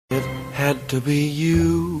had to be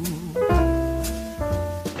you.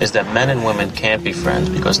 Is that men and women can't be friends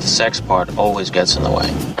because the sex part always gets in the way.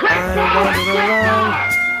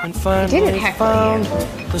 I didn't heckle you.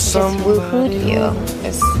 Just woo-hooed you.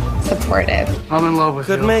 It's supportive. I'm in love with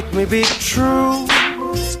you. Could make me be true.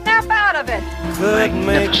 Snap out of it. Could make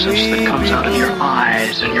Magnificence me that comes be out of your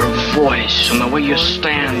eyes and your voice and the way you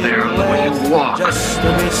stand there and the way you walk. Just to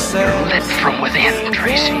be You're lit from within,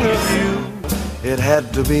 Tracy. It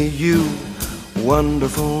had to be you,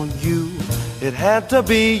 wonderful you. It had to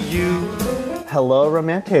be you. Hello,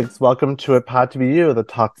 romantics. Welcome to It Pod to Be You, the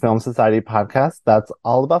Talk Film Society podcast that's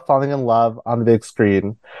all about falling in love on the big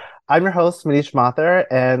screen. I'm your host, Manish,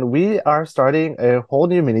 and we are starting a whole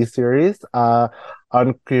new miniseries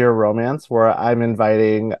on queer romance where I'm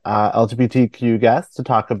inviting LGBTQ guests to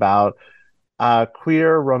talk about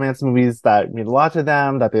queer romance movies that mean a lot to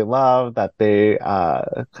them, that they love, that they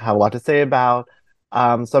have a lot to say about.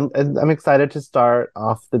 So I'm excited to start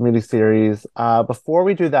off the miniseries. Before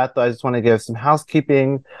we do that, though, I just want to give some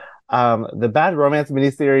housekeeping. The Bad Romance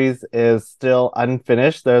miniseries is still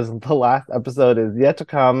unfinished. The last episode is yet to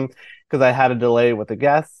come because I had a delay with the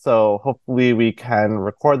guests. So hopefully we can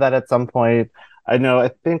record that at some point. I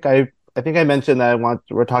think I mentioned that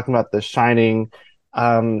we're talking about The Shining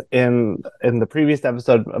in the previous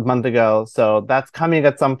episode a month ago. So that's coming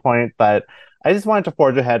at some point, but I just wanted to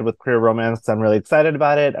forge ahead with queer romance. I'm really excited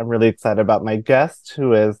about it. I'm really excited about my guest,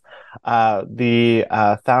 who is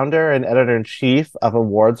the founder and editor-in-chief of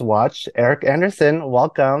Awards Watch, Erik Anderson.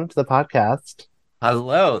 Welcome to the podcast.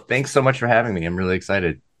 Hello. Thanks so much for having me. I'm really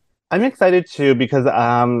excited. I'm excited too because,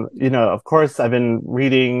 of course, I've been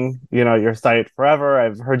reading, your site forever.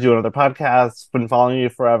 I've heard you on other podcasts, been following you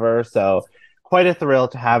forever. So quite a thrill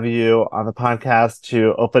to have you on the podcast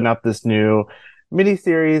to open up this new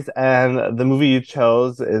miniseries, and the movie you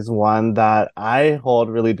chose is one that I hold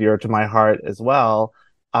really dear to my heart as well.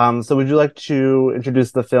 So would you like to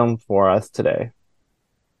introduce the film for us today?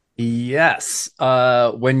 Yes.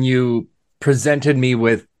 When you presented me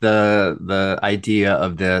with the idea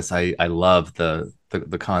of this, I love the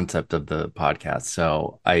concept of the podcast.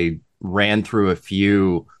 So I ran through a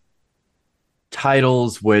few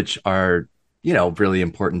titles which are, really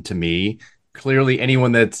important to me. Clearly,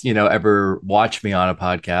 anyone that's, ever watched me on a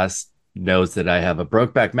podcast knows that I have a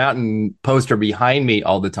Brokeback Mountain poster behind me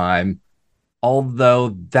all the time. Although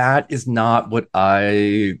that is not what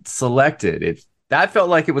I selected. That felt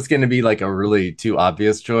like it was going to be like a really too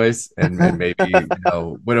obvious choice and maybe,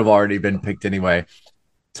 would have already been picked anyway.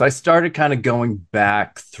 So I started kind of going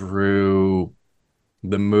back through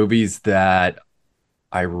the movies that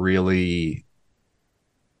I really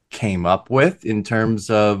came up with in terms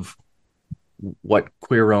of what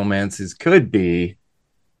queer romances could be.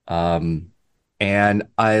 And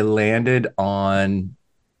I landed on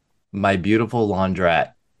My Beautiful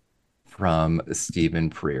Laundrette from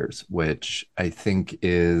Stephen Frears, which I think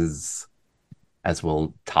is, as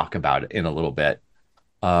we'll talk about it in a little bit,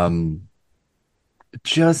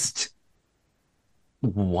 just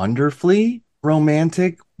wonderfully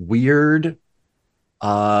romantic, weird,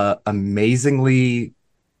 amazingly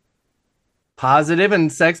positive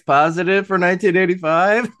and sex positive for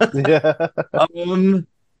 1985.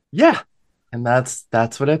 Yeah. And that's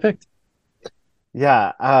what I picked.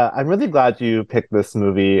 Yeah, I'm really glad you picked this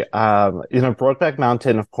movie. Brokeback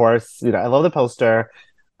Mountain, of course, I love the poster.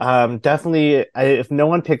 Definitely, if no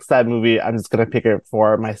one picks that movie, I'm just going to pick it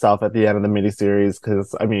for myself at the end of the miniseries,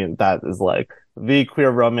 because, that is like the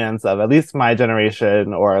queer romance of at least my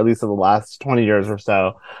generation, or at least of the last 20 years or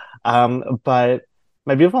so. But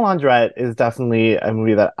My Beautiful Laundrette is definitely a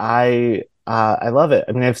movie that I love it.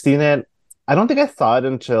 I've seen it. I don't think I saw it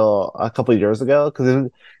until a couple of years ago because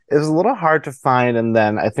it was a little hard to find. And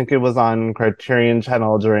then I think it was on Criterion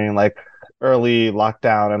Channel during like early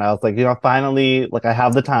lockdown. And I was like, finally, like I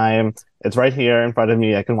have the time. It's right here in front of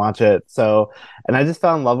me. I can watch it. So, and I just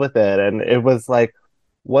fell in love with it. And it was like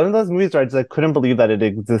one of those movies where I just couldn't believe that it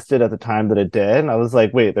existed at the time that it did. And I was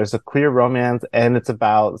like, wait, there's a queer romance and it's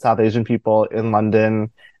about South Asian people in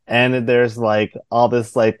London. And there's like all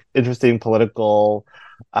this like interesting political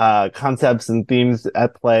concepts and themes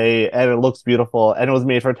at play. And it looks beautiful. And it was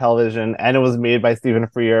made for television. And it was made by Stephen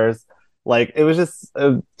Frears. Like it was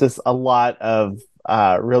just a lot of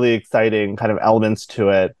really exciting kind of elements to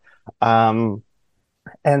it. And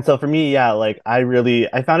so for me, yeah, like I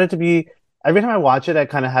found it to be, every time I watch it, I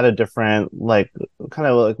kind of had a different, like, kind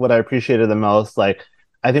of like what I appreciated the most. Like,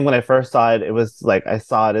 I think when I first saw it, it was like, I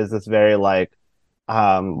saw it as this very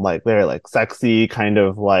very like sexy kind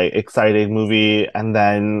of like exciting movie. And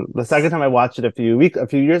then the second time I watched it a few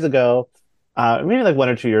years ago, maybe like 1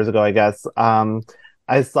 or 2 years ago, I guess,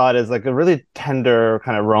 I saw it as like a really tender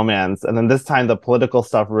kind of romance, and then this time the political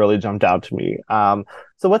stuff really jumped out to me.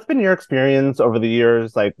 So what's been your experience over the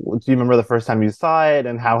years? Like, do you remember the first time you saw it,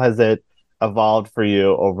 and how has it evolved for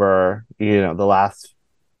you over, the last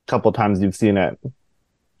couple times you've seen it?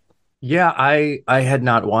 Yeah, I had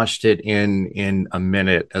not watched it in a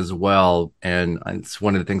minute as well, and it's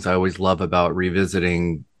one of the things I always love about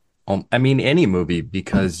revisiting. I mean, any movie,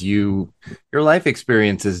 because your life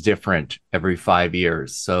experience is different every 5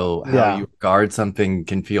 years, so how Yeah, you regard something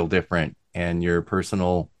can feel different, and your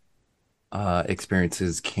personal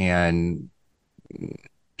experiences can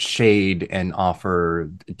shade and offer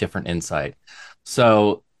different insight.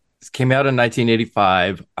 So this came out in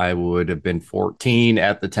 1985. I would have been 14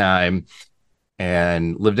 at the time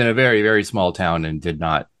and lived in a very, very small town and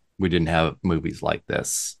we didn't have movies like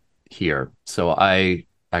this here. So I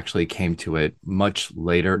actually came to it much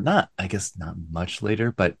later, I guess not much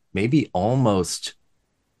later, but maybe almost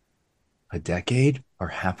a decade or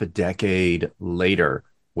half a decade later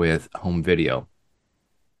with home video.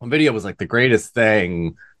 Home video was like the greatest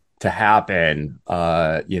thing to happen,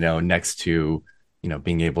 next to,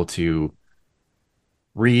 being able to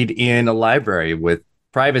read in a library with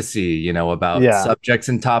privacy, about yeah, subjects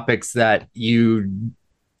and topics that you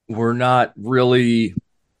were not really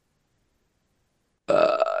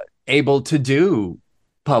uh, able to do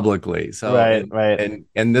publicly. So, right, and right.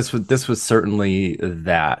 and this was certainly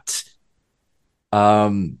that.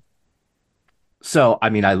 Um, so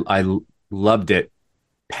I mean, I loved it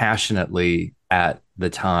passionately at the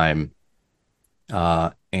time,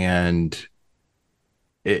 and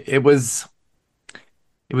it was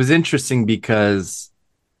interesting because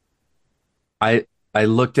I I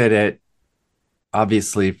looked at it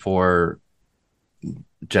obviously for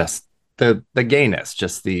just the gayness,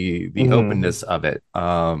 just the Hmm. openness of it,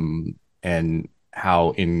 and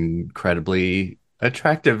how incredibly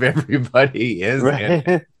attractive everybody is, and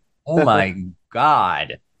Right. oh my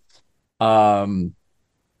god, um,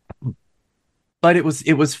 but it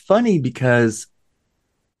was funny because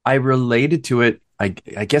I related to it, I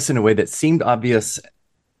guess, in a way that seemed obvious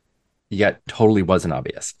yet totally wasn't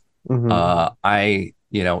obvious. Hmm. I,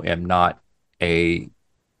 am not a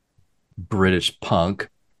British punk,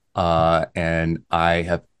 and I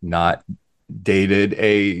have not dated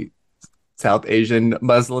a South Asian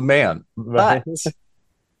Muslim man. Right. But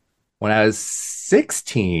when I was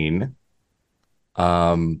 16,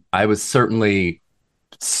 I was certainly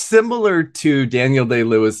similar to Daniel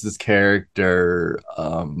Day-Lewis's character,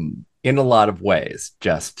 in a lot of ways,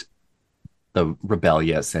 just the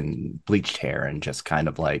rebellious and bleached hair and just kind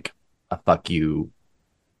of like a fuck you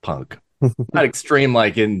punk. Not extreme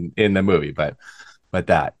like in the movie, but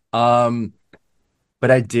that. But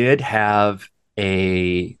I did have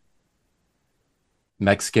a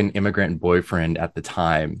Mexican immigrant boyfriend at the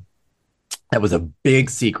time. That was a big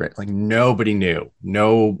secret. Like nobody knew.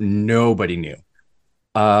 No, nobody knew.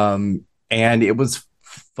 And it was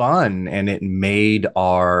fun, and it made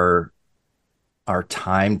our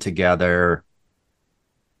time together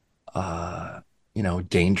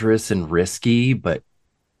dangerous and risky, but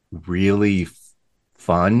really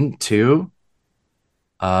fun too.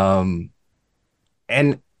 Um,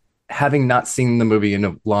 and having not seen the movie in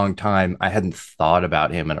a long time, I hadn't thought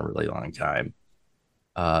about him in a really long time.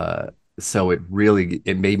 Uh, so it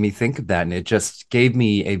made me think of that, and it just gave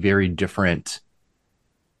me a very different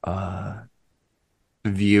uh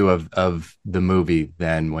view of the movie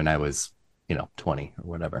than when I was, 20 or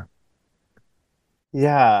whatever.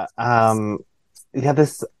 Yeah. Yeah,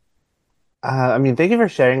 I mean, thank you for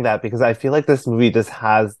sharing that because I feel like this movie just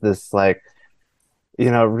has this like,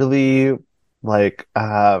 really like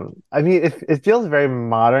I mean it feels very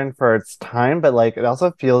modern for its time, but like it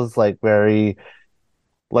also feels like very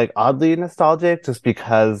like oddly nostalgic just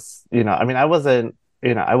because, I mean I wasn't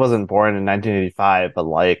born in 1985, but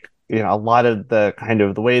like, a lot of the kind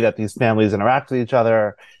of the way that these families interact with each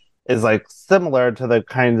other is like similar to the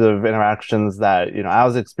kinds of interactions that, I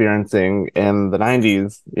was experiencing in the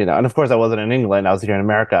 90s, and of course I wasn't in England, I was here in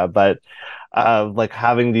America, but like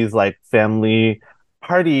having these like family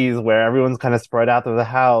parties where everyone's kind of spread out through the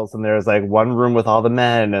house and there's like one room with all the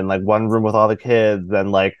men and like one room with all the kids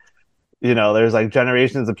and like there's like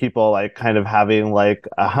generations of people like kind of having like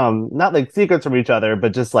not like secrets from each other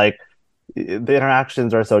but just like the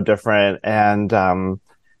interactions are so different and I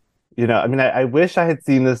mean I wish I had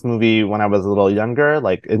seen this movie when I was a little younger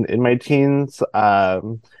like in my teens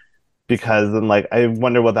because then like I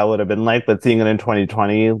wonder what that would have been like. But seeing it in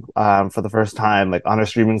 2020 for the first time, like on a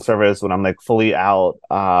streaming service when I'm like fully out,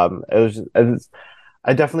 I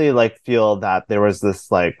definitely like feel that there was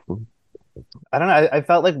this like I don't know. I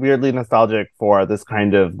felt like weirdly nostalgic for this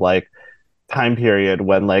kind of like time period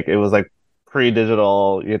when like it was like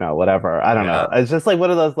pre-digital, whatever. I don't know. Yeah. It's just like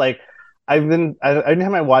one of those like anytime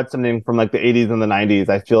I watch something from like the 80s and the 90s,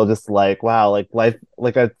 I feel just like wow, like life,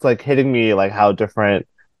 like it's like hitting me like how different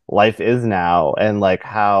life is now, and like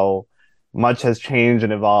how much has changed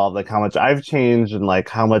and evolved, like how much I've changed, and like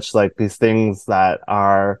how much like these things that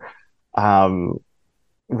are um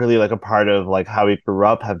really like a part of like how we grew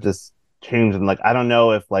up have just changed. And like I don't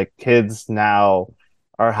know if like kids now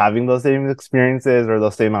are having those same experiences or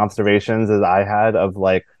those same observations as I had of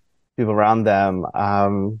like people around them.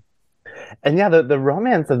 And yeah, the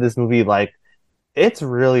romance of this movie, like it's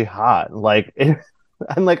really hot. Like and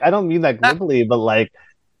like I don't mean that glibly, but like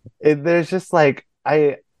there's just like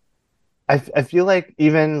I feel like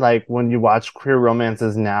even like when you watch queer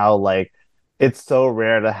romances now, like it's so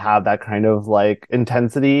rare to have that kind of like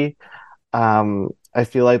intensity. I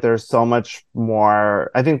feel like there's so much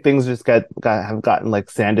more. I think things just have gotten like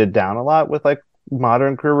sanded down a lot with like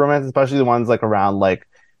modern queer romance, especially the ones like around like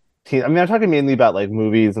teen. I mean, I'm talking mainly about like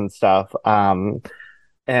movies and stuff.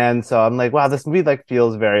 And so I'm like, wow, this movie like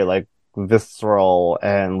feels very like visceral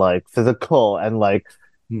and like physical and like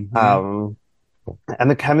Hmm. um and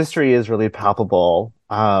the chemistry is really palpable.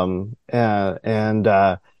 And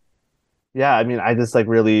yeah, I mean, I just like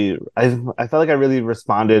really, I felt like I really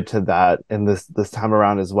responded to that in this time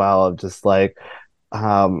around as well. Of just like,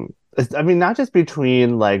 I mean, not just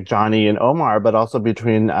between like Johnny and Omar, but also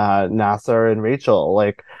between Nasser and Rachel.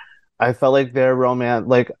 Like, I felt like their romance,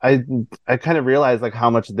 like I kind of realized like how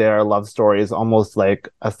much their love story is almost like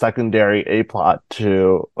a secondary A plot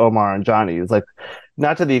to Omar and Johnny's. Like,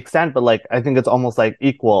 not to the extent, but like I think it's almost like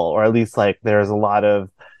equal, or at least like there's a lot of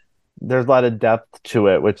depth to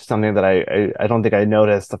it, which is something that I don't think I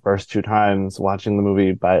noticed the first two times watching the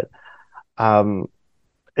movie. But um,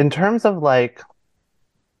 in terms of like,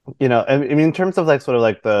 I mean, in terms of like sort of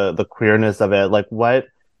like the queerness of it, like what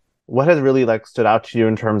has really like stood out to you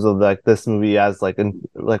in terms of like this movie as like in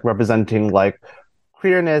like representing like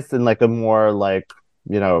queerness in like a more like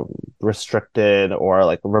you know restricted or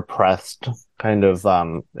like repressed kind of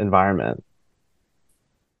environment.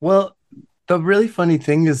 Well, the really funny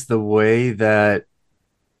thing is the way that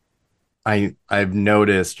I've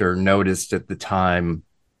noticed at the time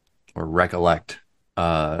or recollect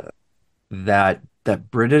uh that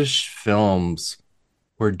British films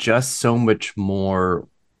were just so much more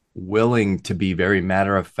willing to be very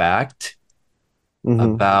matter of fact Hmm.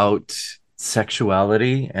 about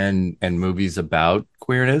sexuality and movies about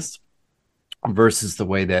queerness versus the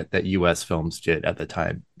way that US films did at the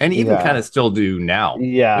time and even kind Yeah, of still do now, which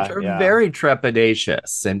yeah, are yeah. very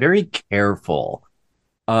trepidatious and very careful.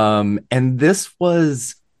 And this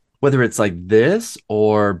was, whether it's like this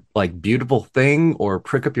or like Beautiful Thing or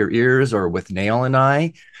Prick Up Your Ears or With Nail and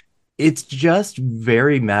I, it's just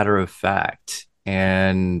very matter of fact.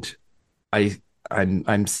 And I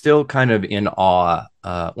I'm still kind of in awe,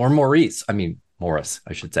 or Maurice, I mean Morris,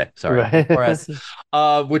 I should say. Sorry. Right. Morris,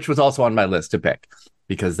 which was also on my list to pick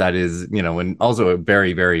because that is, and also a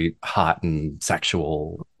very, very hot and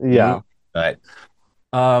sexual Yeah. movie. But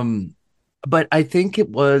um but I think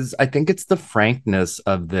it's the frankness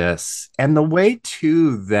of this and the way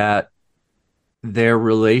too that their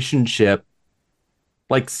relationship,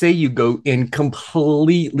 like say you go in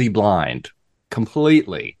completely blind,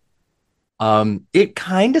 completely, it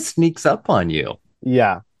kind of sneaks up on you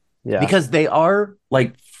Yeah. Yeah. because they are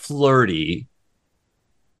like flirty,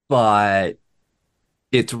 but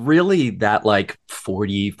it's really that like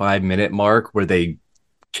 45-minute mark where they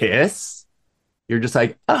kiss. You're just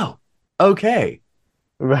like, oh, okay.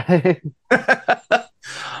 Right.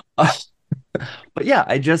 Uh, but yeah,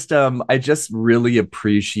 I just really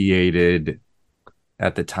appreciated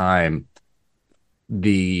at the time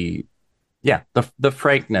the the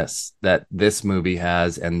frankness that this movie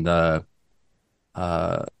has and uh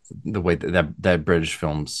the way that British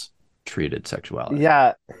films treated sexuality.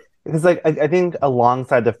 Yeah. Because like I think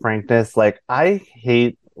alongside the frankness, like I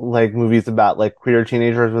hate like movies about like queer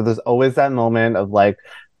teenagers where there's always that moment of like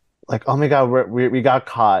oh my God, we got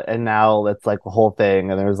caught and now it's like the whole thing.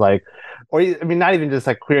 And there's like or I mean not even just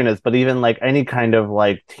like queerness, but even like any kind of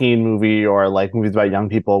like teen movie or like movies about young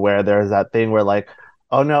people where there's that thing where like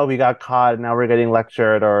oh no, we got caught, now we're getting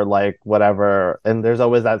lectured or like whatever. And there's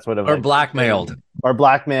always that sort of Or like blackmailed. or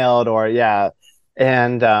blackmailed or yeah.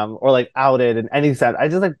 And or like outed in any sense. I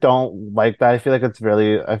just like don't like that. I feel like it's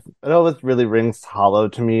really it always really rings hollow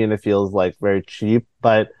to me and it feels like very cheap,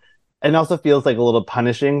 but it also feels like a little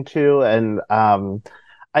punishing too. And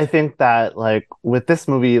I think that like with this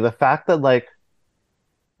movie, the fact that like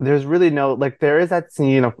there's really no like there is that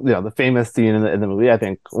scene of the famous scene in the movie. I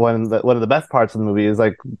think one of the best parts of the movie is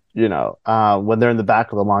like when they're in the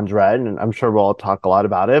back of the laundrette, and I'm sure we'll talk a lot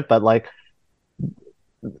about it. But like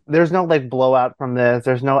there's no like blowout from this.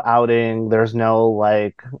 There's no outing. There's no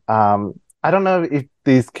like I don't know if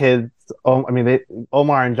these kids. Oh, I mean,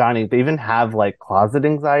 Omar and Johnny, they even have like closet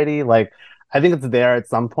anxiety. Like I think it's there at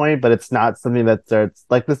some point, but it's not something that's there. It's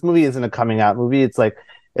like this movie isn't a coming out movie. It's like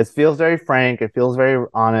it feels very frank. It feels very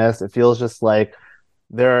honest. It feels just like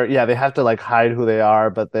they have to like hide who they are,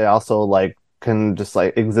 but they also like can just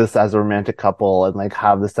like exist as a romantic couple and like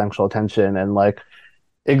have the sexual tension and like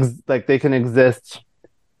they can exist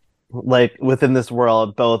like within this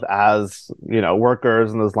world both as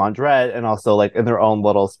workers in this laundrette and also like in their own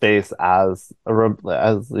little space as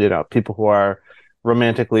people who are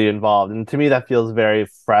romantically involved. And to me that feels very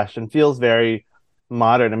fresh and feels very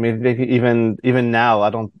modern. I mean, even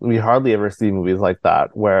now we hardly ever see movies like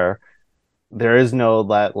that where there is no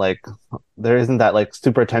that like there isn't that like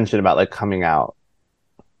super tension about like coming out.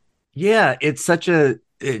 Yeah, it's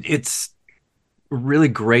really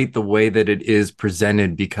great the way that it is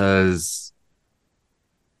presented because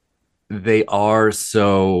they are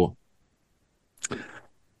so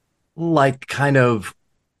like kind of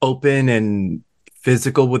open and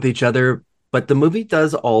physical with each other. But the movie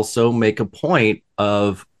does also make a point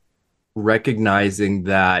of recognizing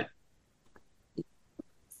that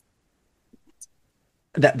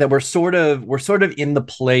we're sort of in the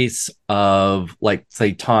place of like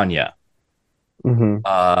say Tanya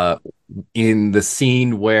in the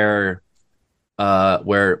scene where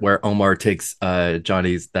Omar takes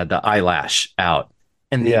Johnny's the eyelash out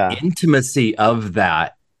and the intimacy of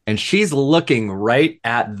that, and she's looking right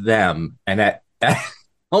at them and at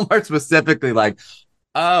Omar specifically like,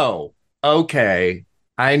 oh, okay,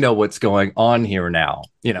 I know what's going on here now,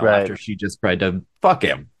 Right. after she just tried to fuck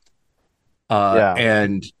him.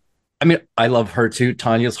 And I mean, I love her too.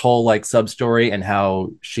 Tanya's whole like sub story and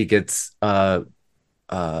how she gets a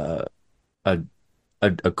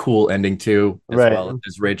cool ending too, as well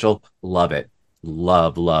as Rachel. Love it.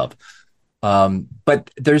 Love. But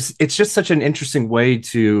it's just such an interesting way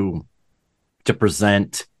to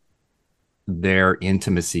present their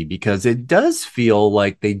intimacy because it does feel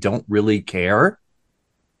like they don't really care.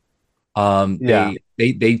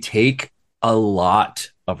 They take a lot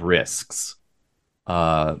of risks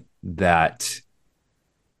that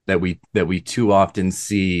we too often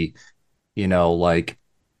see,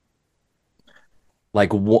 like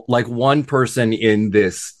one person in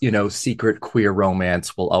this secret queer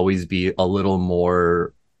romance will always be a little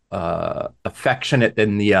more affectionate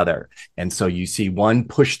than the other, and so you see one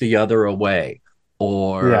push the other away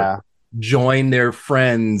or join their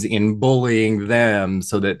friends in bullying them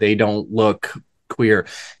so that they don't look queer.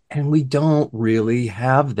 And we don't really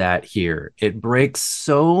have that here. It breaks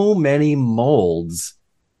so many molds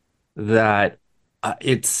that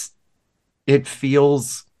it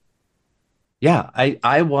feels,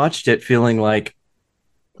 I watched it feeling like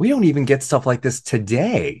we don't even get stuff like this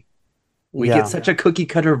today. We get such a cookie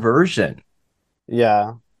cutter version.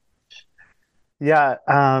 The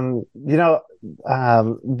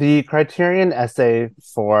Criterion essay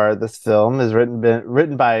for this film is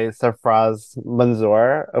written by Sarfraz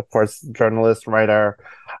Manzoor, of course, journalist, writer,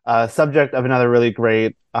 subject of another really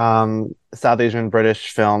great South Asian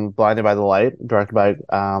British film, Blinded by the Light, directed by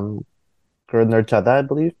Gurinder Chadha, I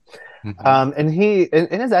believe. And he,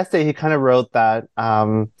 in his essay, he kind of wrote that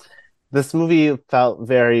this movie felt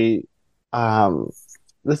very,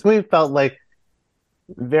 like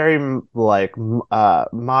very like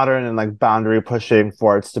modern and like boundary pushing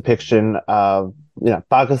for its depiction of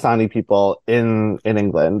Pakistani people in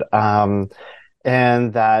England. And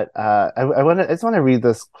that I just want to read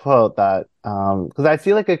this quote that because I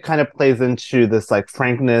feel like it kind of plays into this like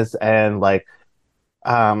frankness and like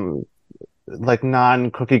non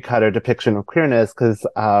cookie cutter depiction of queerness, because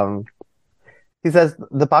he says,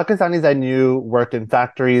 the Pakistanis I knew worked in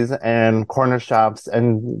factories and corner shops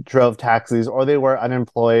and drove taxis, or they were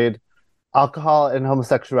unemployed. Alcohol and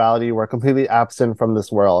homosexuality were completely absent from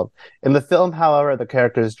this world. In the film, however, the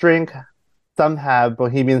characters drink. Some have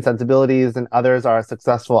bohemian sensibilities and others are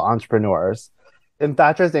successful entrepreneurs. In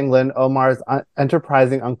Thatcher's England, Omar's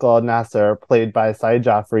enterprising uncle Nasser, played by Saeed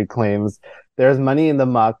Jaffrey, claims there's money in the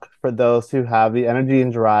muck for those who have the energy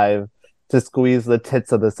and drive to squeeze the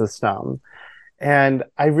tits of the system. And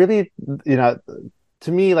I really, to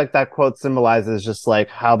me, like that quote symbolizes just like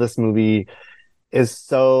how this movie is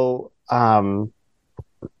so, it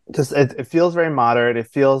feels very modern. It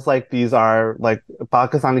feels like these are like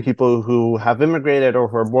Pakistani people who have immigrated or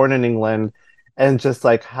who are born in England and just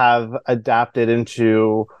like have adapted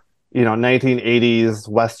into, 1980s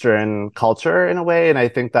Western culture in a way. And I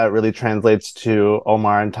think that really translates to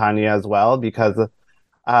Omar and Tanya as well, because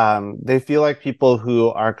they feel like people who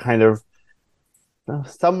are kind of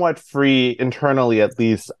somewhat free internally, at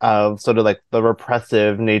least, of sort of like the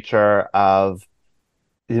repressive nature of,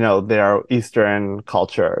 their Eastern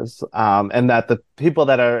cultures. And that the people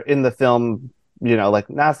that are in the film, like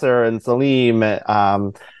Nasser and Salim,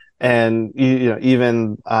 and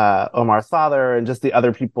even Omar's father and just the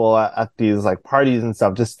other people at these like parties and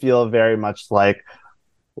stuff just feel very much like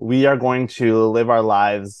we are going to live our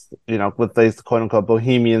lives, with these quote unquote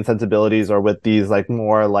bohemian sensibilities, or with these like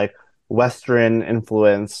more like Western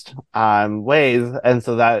influenced ways. And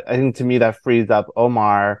so that, I think, to me, that frees up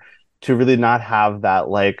Omar to really not have that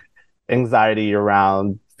like anxiety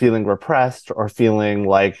around feeling repressed or feeling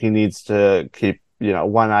like he needs to keep,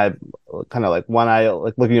 one eye,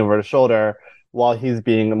 like looking over his shoulder while he's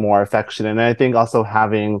being more affectionate. And I think also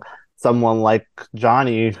having someone like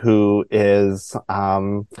Johnny, who is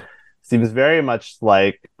seems very much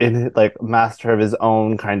like in like master of his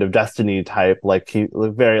own kind of destiny type, like he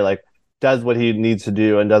very like does what he needs to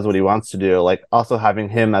do and does what he wants to do. Like also having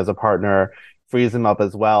him as a partner frees him up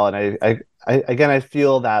as well. And I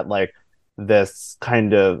feel that like this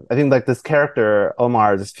kind of, I think like this character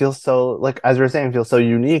Omar just feels so, like as you were saying, feels so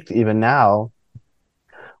unique even now,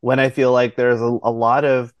 when I feel like there's a lot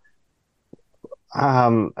of I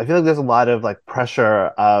feel like there's a lot of like pressure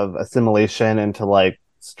of assimilation into like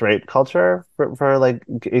straight culture for like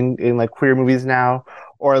in like queer movies now,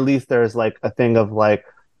 or at least there's like a thing of like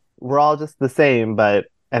we're all just the same, but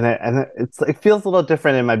it feels a little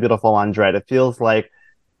different in My Beautiful Laundrette. It feels like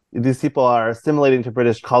these people are assimilating to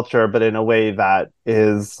British culture, but in a way that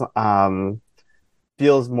is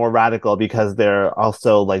feels more radical, because they're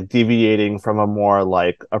also like deviating from a more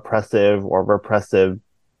like oppressive or repressive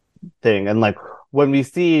thing. And like when we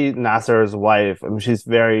see Nasser's wife, I mean, she's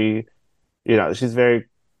very, she's very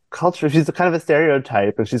cultural. She's a kind of a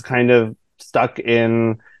stereotype, and she's kind of stuck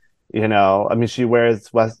in, I mean, she wears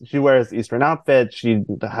Eastern outfits. She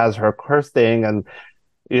has her thing, and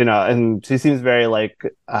and she seems very like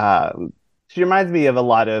she reminds me of a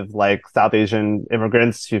lot of like South Asian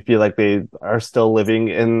immigrants who feel like they are still living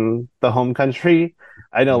in the home country.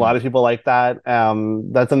 I know a lot of people like that.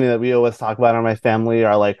 That's something that we always talk about in my family,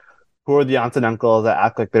 are like, who are the aunts and uncles that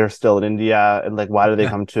act like they're still in India, and like why do they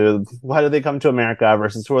come to America,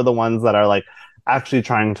 versus who are the ones that are like actually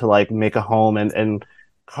trying to like make a home and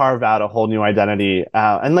carve out a whole new identity.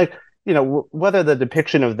 And like, whether the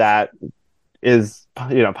depiction of that is,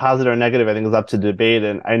 positive or negative, I think is up to debate.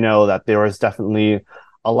 And I know that there was definitely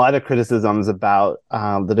a lot of criticisms about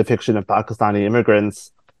the depiction of Pakistani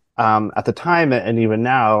immigrants at the time and even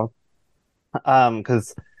now,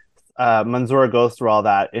 because Manzoor goes through all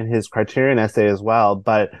that in his Criterion essay as well.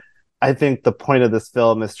 But I think the point of this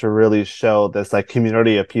film is to really show this like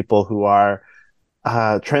community of people who are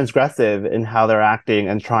transgressive in how they're acting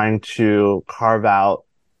and trying to carve out,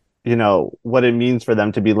 what it means for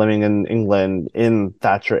them to be living in England in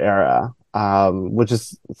Thatcher era, which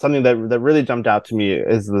is something that really jumped out to me,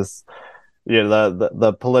 is this,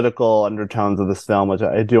 the political undertones of this film, which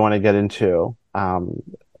I do want to get into.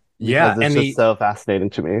 Yeah, because it's just so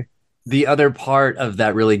fascinating to me. The other part of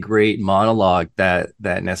that really great monologue that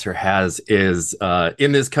Nesser has is,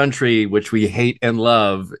 in this country which we hate and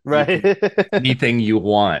love, right? Anything you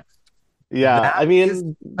want. Yeah, That I mean, is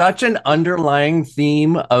such an underlying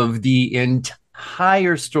theme of the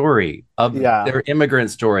entire story of their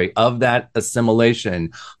immigrant story, of that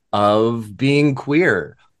assimilation, of being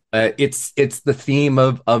queer. It's the theme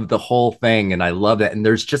of the whole thing, and I love it. And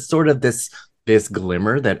there's just sort of this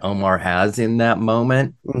glimmer that Omar has in that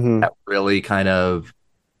moment that really kind of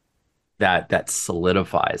that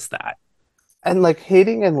solidifies that. And like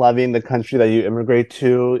hating and loving the country that you immigrate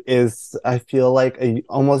to is, I feel like, a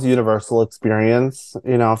almost universal experience,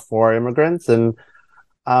 for immigrants. And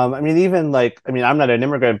I mean, even like, I mean, I'm not an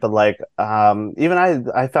immigrant, but like, even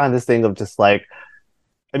I found this thing of just like,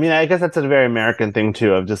 I mean, I guess that's a very American thing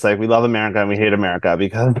too, of just like, we love America and we hate America,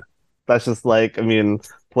 because that's just like, I mean,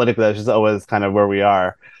 politically, that's just always kind of where we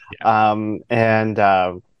are. Yeah. And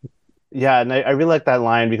I really like that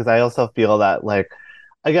line, because I also feel that like,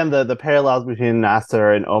 again, the parallels between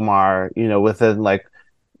Nasser and Omar, within like,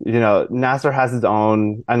 Nasser has his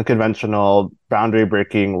own unconventional boundary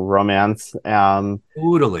breaking romance.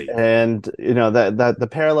 Totally. And, that the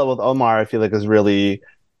parallel with Omar, I feel like, is really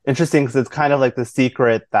interesting, because it's kind of like the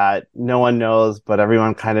secret that no one knows, but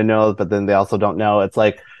everyone kind of knows, but then they also don't know. It's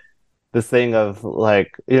like this thing of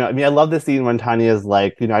like, I mean, I love the scene when Tanya is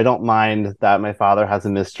like, I don't mind that my father has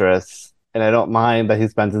a mistress, and I don't mind that he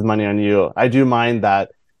spends his money on you. I do mind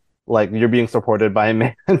that like you're being supported by a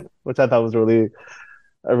man, which I thought was really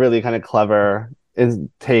a really kind of clever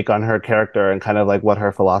take on her character and kind of like what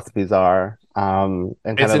her philosophies are. And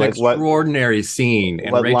kind It's of an like extraordinary scene,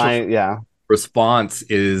 and what Rachel's line, yeah, response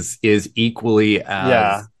is equally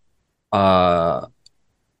yeah, as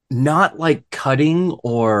not like cutting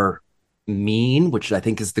or mean, which I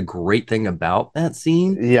think is the great thing about that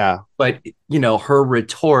scene. yeah, But her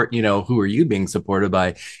retort, who are you being supported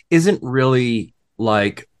by, isn't really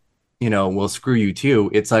like, well, screw you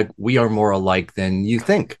too. It's like we are more alike than you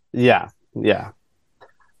think. yeah, yeah.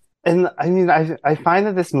 And I mean, I find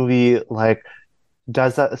that this movie like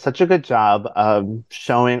does such a good job of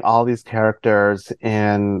showing all these characters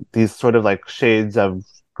in these sort of like shades of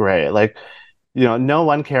gray. Like, no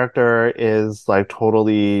one character is like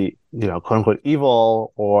totally, quote unquote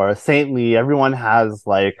evil or saintly. Everyone has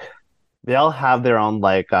like, they all have their own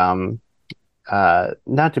like, not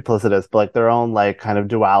duplicitous, but like their own like kind of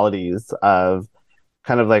dualities of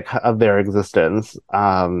kind of like of their existence.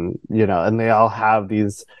 And they all have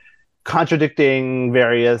these contradicting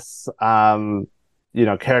various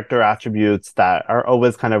character attributes that are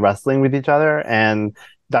always kind of wrestling with each other, and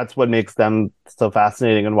that's what makes them so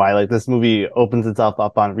fascinating, and why like this movie opens itself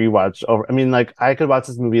up on rewatch over. I mean, like I could watch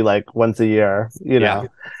this movie like once a year, Yeah.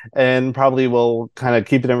 and probably will kind of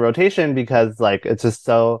keep it in rotation because like it's just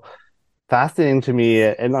so fascinating to me.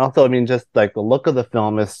 And also, I mean, just like the look of the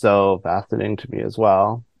film is so fascinating to me as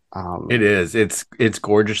well. It is. It's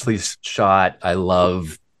gorgeously shot. I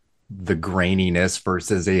love the graininess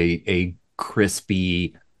versus a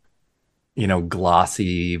crispy,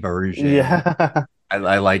 glossy version. Yeah.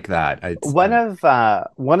 I like that. One of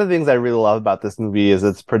the things I really love about this movie is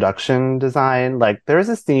its production design. Like there's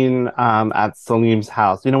a scene at Salim's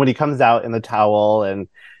house, when he comes out in the towel and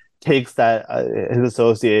takes that his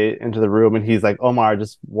associate into the room, and he's like, Omar,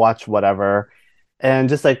 just watch whatever. And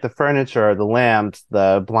just like the furniture, the lamps,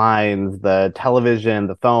 the blinds, the television,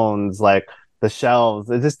 the phones, like the shelves,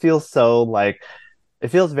 it just feels so like it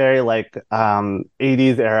feels very like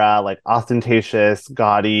 80s era, like ostentatious,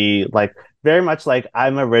 gaudy, like very much like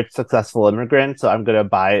I'm a rich, successful immigrant, so I'm gonna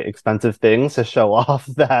buy expensive things to show off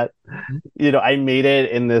that, I made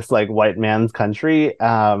it in this like white man's country.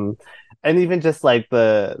 And even just like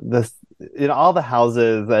all the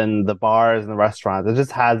houses and the bars and the restaurants, it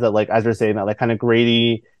just has that, like as you're saying, that like kind of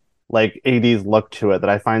grady like 80s look to it that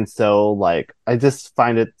I find so like I just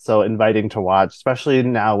find it so inviting to watch, especially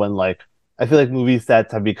now when like I feel like movie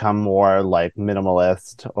sets have become more like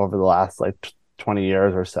minimalist over the last like 20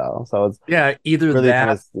 years or so. So it's either really kind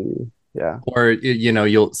that of yeah. or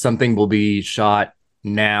something will be shot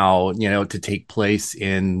now, to take place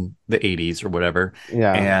in the 80s or whatever.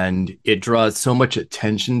 Yeah. And it draws so much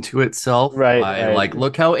attention to itself. Right. Like,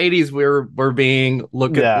 look how 80s we're being,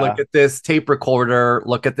 look Yeah. at this tape recorder,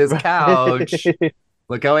 look at this couch.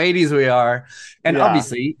 Look how 80s we are. And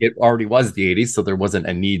obviously it already was the 80s, so there wasn't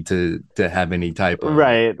a need to have any type of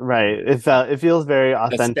right. It feels very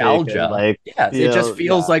authentic nostalgia. and, like it just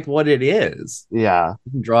feels like what it is. Yeah.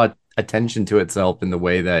 It can draw attention to itself in the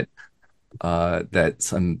way that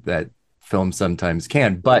that film sometimes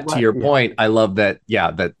can. But to your point, I love that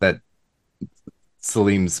that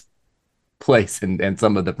Salim's place and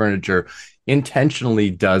some of the furniture intentionally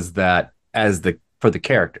does that for the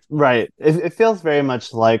character. Right. It feels very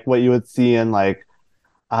much like what you would see in like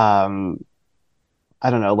I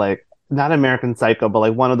don't know, like not American Psycho, but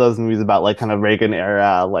like one of those movies about like kind of Reagan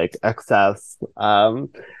era like excess and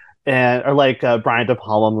or like a Brian De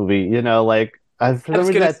Palma movie, like for some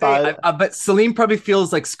reason I thought but Salim probably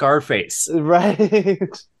feels like Scarface. Right.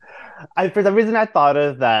 For some reason I thought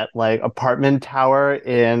of that like apartment tower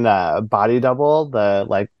in Body Double, the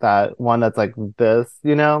like that one that's like this,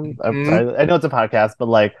 I'm sorry, I know it's a podcast, but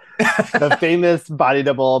like the famous Body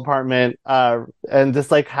Double apartment, and just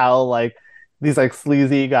like how like these like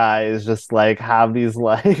sleazy guys just like have these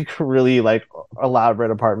like really like elaborate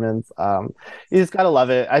apartments. You just gotta love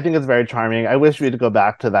it. I think it's very charming. I wish we'd go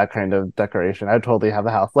back to that kind of decoration. I'd totally have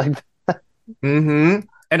a house like that.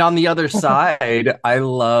 And on the other side, I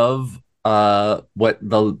love what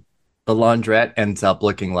the laundrette ends up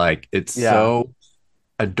looking like. It's so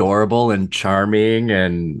adorable and charming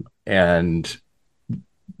and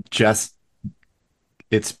just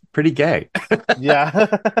it's pretty gay. Yeah.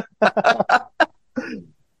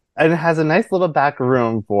 And it has a nice little back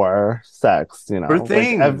room for sex, For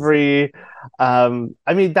things. Like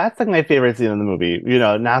I mean, that's like my favorite scene in the movie.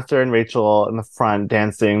 Nasser and Rachel in the front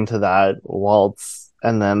dancing to that waltz,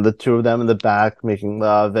 and then the two of them in the back making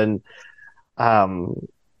love. And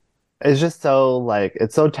It's just so like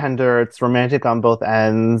it's so tender, it's romantic on both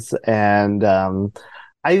ends, and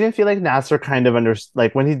I even feel like Nasser kind of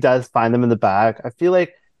like when he does find them in the back, I feel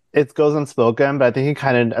like it goes unspoken, but I think he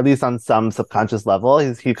kind of, at least on some subconscious level,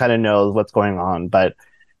 he kind of knows what's going on. But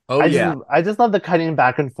Oh yeah. I just love the cutting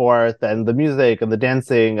back and forth and the music and the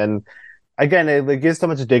dancing, and again it gives so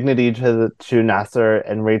much dignity to Nasser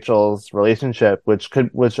and Rachel's relationship, which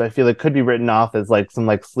I feel like could be written off as like some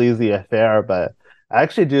like sleazy affair, but I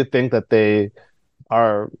actually do think that they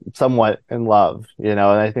are somewhat in love, and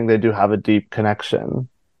I think they do have a deep connection.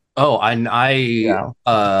 Oh, and Yeah.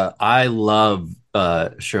 I love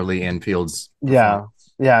Shirley Anfield's Yeah.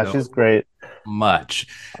 performance Yeah, she's so great. much.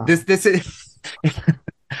 Uh, This is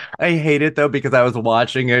I hate it though because I was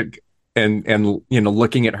watching it and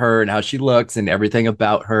looking at her and how she looks and everything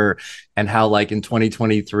about her and how like in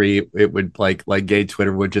 2023 it would like gay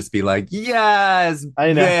Twitter would just be like, yes,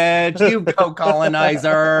 I know. bitch, you go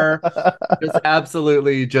colonizer. Just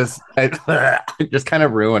absolutely just just kind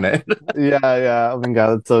of ruin it. Yeah, yeah. Oh my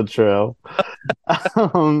God, that's so true.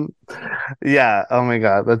 Um, yeah, oh my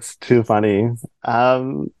God, that's too funny.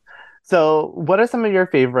 Um, so what are some of your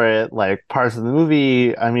favorite like parts of the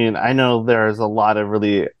movie? I mean, I know there's a lot of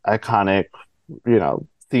really iconic,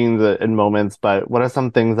 scenes and moments, but what are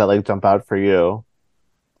some things that like jump out for you?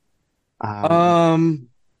 Um, Um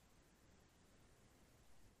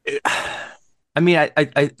I mean,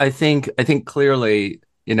 I think clearly,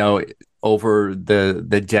 over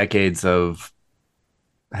the decades of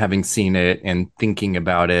having seen it and thinking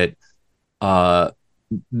about it, uh,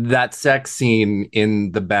 that sex scene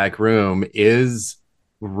in the back room is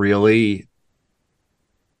really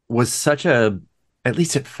was such a, at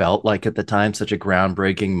least it felt like at the time, such a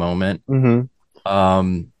groundbreaking moment. mhm.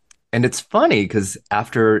 Um, and it's funny because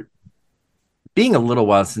after being a little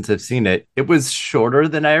while since I've seen it, it was shorter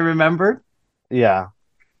than I remembered. Yeah,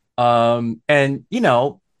 And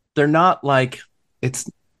they're not like it's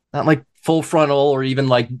not like full frontal or even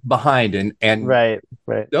like behind and right,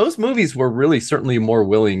 right, those movies were really certainly more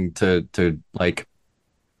willing to like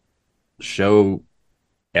show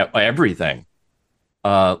everything.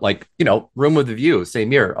 Like, Room with a View,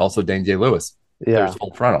 same year, also Daniel Day-Lewis. There's yeah,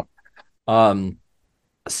 full frontal. Um,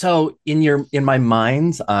 so in my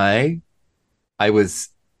mind's eye, I was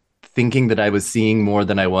thinking that I was seeing more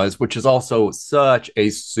than I was, which is also such a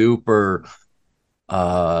super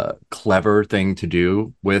clever thing to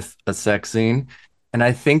do with a sex scene. And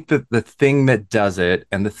I think that the thing that does it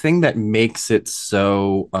and the thing that makes it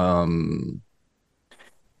so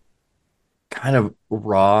kind of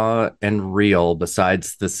raw and real,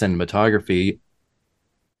 besides the cinematography,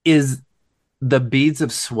 is the beads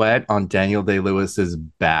of sweat on Daniel Day-Lewis's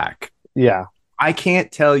back. yeah, I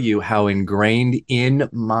can't tell you how ingrained in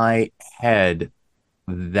my head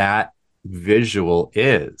that visual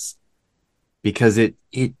is, because it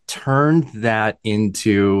turned that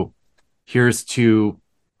into, here's two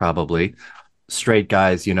probably straight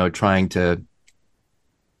guys, trying to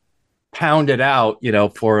pound it out,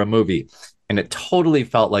 for a movie. And it totally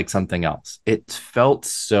felt like something else. It felt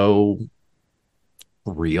so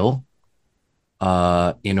real,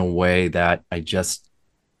 in a way that I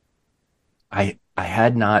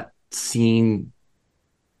had not seen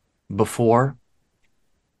before.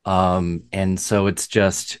 And so it's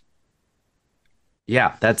just,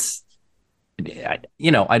 yeah, that's, I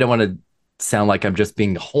don't want to sound like I'm just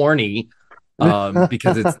being horny,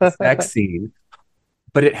 because it's the sex scene,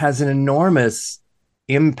 but it has an enormous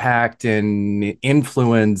impact and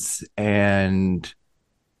influence and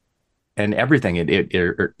everything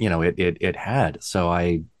it had. So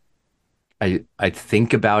I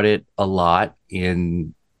think about it a lot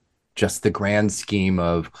in just the grand scheme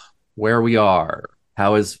of where we are.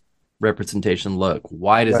 How is representation look?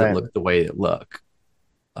 Why does it right. look the way it look?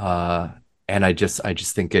 Uh, and I just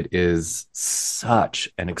think it is such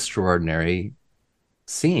an extraordinary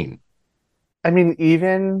scene. I mean,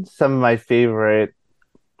 even some of my favorite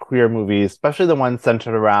queer movies, especially the ones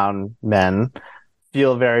centered around men,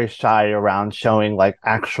 feel very shy around showing like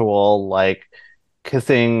actual like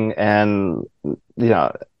kissing and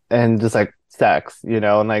and just like sex,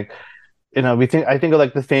 and like I think of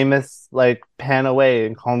like the famous like Pan Away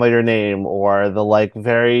and Call Me by Your Name, or the like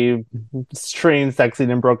very strange sex scene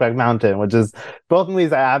in Brokeback Mountain, which is both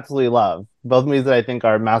movies I absolutely love. Both movies that I think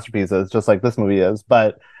are masterpieces, just like this movie is.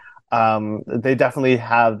 But they definitely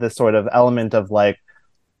have this sort of element of like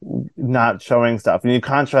not showing stuff. And you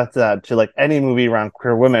contrast that to like any movie around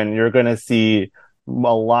queer women, you're going to see a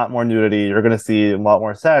lot more nudity. You're going to see a lot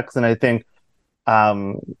more sex. And I think,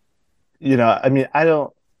 um, I mean,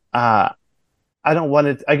 uh, I don't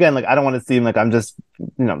want to, again, like, I don't want to seem like I'm just,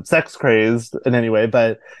 sex crazed in any way,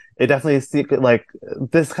 but it definitely like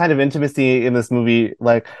this kind of intimacy in this movie.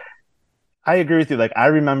 Like, I agree with you. Like, I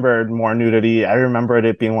remembered more nudity. I remembered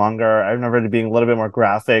it being longer. I remembered it being a little bit more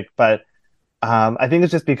graphic. But I think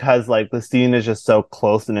it's just because like the scene is just so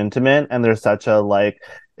close and intimate, and there's such a like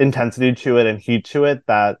intensity to it and heat to it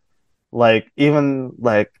that like even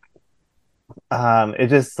like it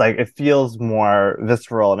just like it feels more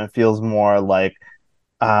visceral and it feels more like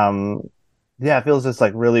um yeah, it feels just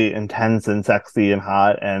like really intense and sexy and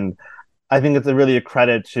hot. And I think it's really a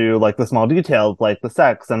credit to like the small details, like the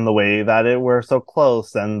sex and the way that it we're so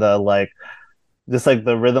close, and the like just like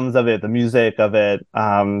the rhythms of it, the music of it,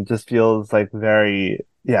 just feels like very,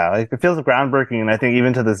 yeah, like it feels groundbreaking. And I think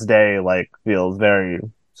even to this day, like feels very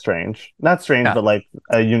strange. Not strange, Yeah, but like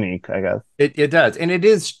unique, I guess. it does. And it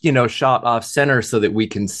is, shot off center so that we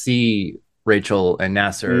can see Rachel and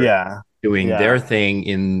Nasser Yeah, doing yeah, their thing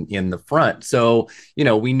in the front. So,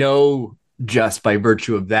 we know just by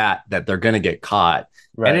virtue of that they're going to get caught.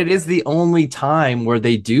 And right. it is the only time where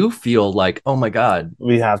they do feel like, oh my God,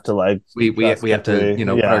 We have to like we dress have to, quickly. put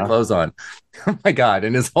our Yeah, clothes on. Oh my God.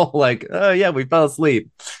 And it's all like, oh yeah, we fell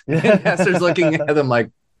asleep. And Nasser's looking at them like,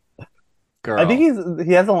 I think girl.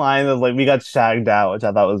 he has a line of like we got shagged out, which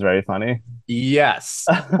I thought was very funny. Yes.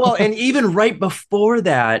 Well, and even right before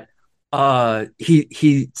that,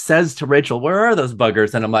 he says to Rachel, "Where are those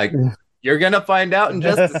buggers?" And I'm like, "You're gonna find out in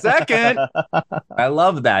just a second." I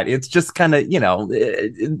love that. It's just kind of,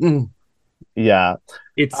 Yeah.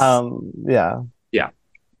 it's Yeah. yeah.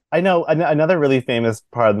 I know another really famous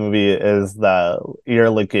part of the movie is the ear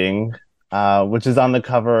licking, which is on the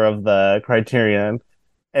cover of the Criterion.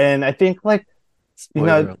 And I think like, you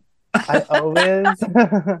know, Spoiler. I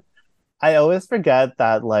always I always forget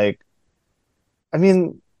that like I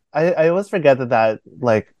mean I always forget that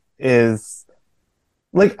like is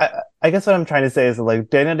like I guess what I'm trying to say is that, like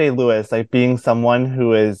Daniel Day-Lewis like being someone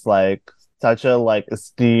who is like such a like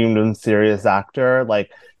esteemed and serious actor,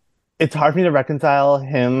 like it's hard for me to reconcile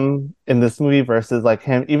him in this movie versus like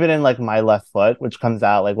him even in like My Left Foot, which comes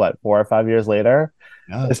out like what 4 or 5 years later.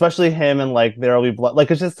 Yeah. Especially him and like There'll Be Blood.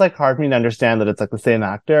 Like it's just like hard for me to understand that it's like the same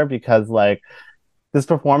actor because like this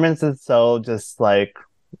performance is so just like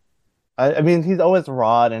I mean he's always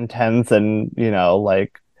raw and intense and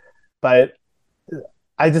like but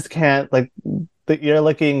I just can't like the ear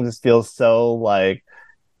licking just feels so like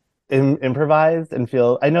improvised and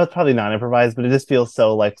feel I know it's probably not improvised but it just feels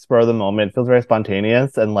so like spur of the moment. It feels very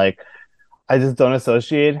spontaneous and like I just don't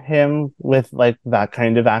associate him with like that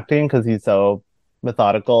kind of acting because he's so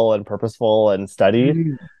methodical and purposeful and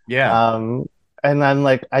studied. Yeah. Um, and then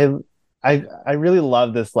like I really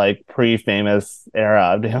love this like pre-famous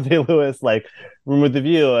era of Daniel Day-Lewis, like Room with the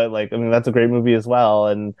View. Like I mean that's a great movie as well.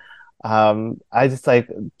 And I just like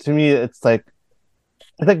to me it's like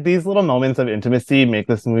these little moments of intimacy make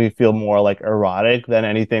this movie feel more like erotic than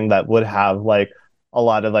anything that would have like a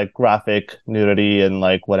lot of like graphic nudity and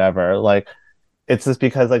like whatever. Like it's just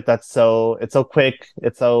because like it's so quick,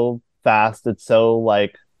 it's so fast, it's so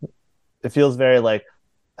like it feels very like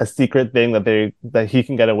a secret thing that he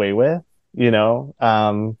can get away with, you know?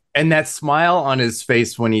 And that smile on his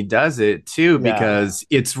face when he does it too, Yeah. because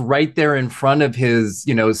it's right there in front of his,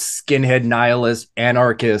 skinhead nihilist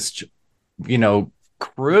anarchist,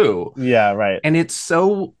 crew. Yeah, right. And it's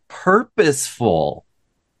so purposeful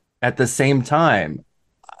at the same time,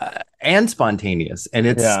 and spontaneous. And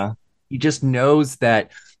Yeah. he just knows that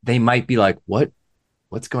they might be like,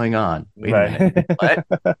 what's going on? Wait a Right. minute.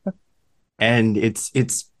 What? And it's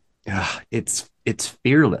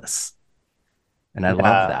fearless. And I love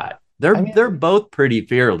Yeah. that. I mean, They're both pretty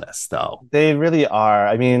fearless though. they really are.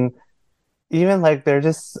 I mean, even like they're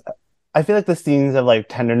just I feel like the scenes of like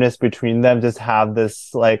tenderness between them just have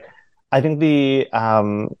this like I think the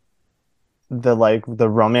like the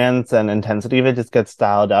romance and intensity of it just gets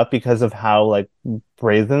dialed up because of how like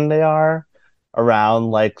brazen they are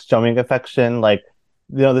around like showing affection. Like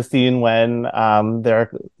the scene when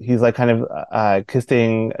they're he's like kind of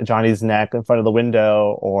kissing Johnny's neck in front of the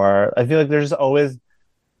window, or I feel like they're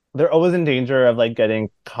always in danger of like getting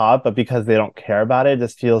caught, but because they don't care about it, it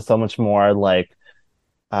just feels so much more like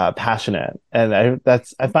passionate. And I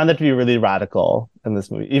find that to be really radical in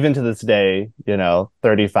this movie, even to this day,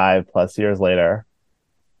 35 plus years later.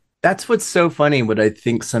 That's what's so funny. What I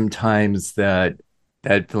think sometimes that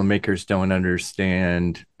filmmakers don't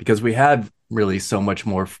understand, because we have really so much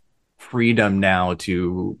more freedom now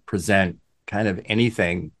to present kind of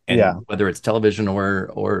anything, Yeah. and whether it's television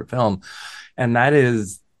or film, and that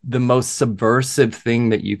is the most subversive thing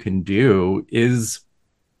that you can do is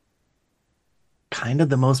kind of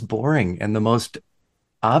the most boring and the most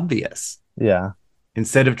obvious. Yeah.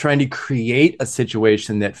 instead of trying to create a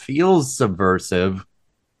situation that feels subversive,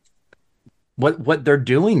 what they're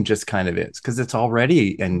doing just kind of is, because it's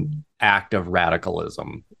already an act of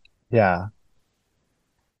radicalism. Yeah.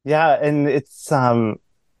 Yeah, and it's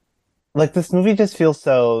like this movie just feels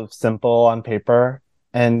so simple on paper,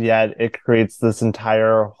 and yet it creates this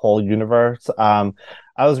entire whole universe.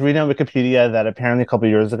 I was reading on Wikipedia that apparently a couple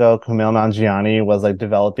of years ago, Kumail Nanjiani was like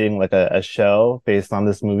developing like a show based on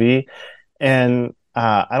this movie, and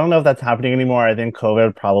I don't know if that's happening anymore. I think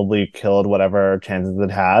COVID probably killed whatever chances it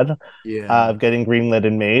had of getting greenlit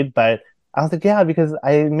and made. But I was like, yeah, because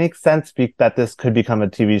it makes sense that this could become a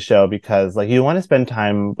TV show, because like you want to spend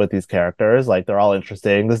time with these characters. Like they're all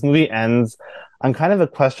interesting. This movie ends on kind of a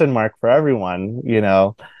question mark for everyone, you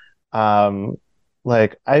know. Um,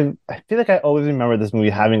 like I feel like I always remember this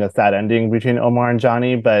movie having a sad ending between Omar and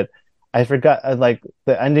Johnny, but I forgot like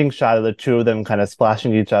the ending shot of the two of them kind of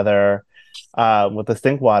splashing each other with the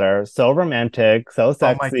sink water. So romantic, so Oh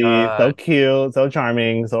my sexy, so God. cute, so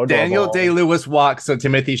charming, so Daniel adorable. Day-Lewis walked so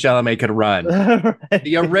Timothy Chalamet could run. Right,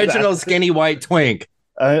 The original exactly. skinny white twink.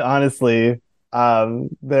 Honestly,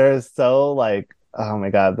 they're so like, oh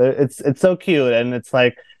my God, it's so cute, and it's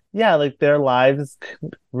like, yeah, like their lives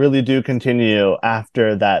really do continue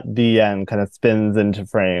after that. The end kind of spins into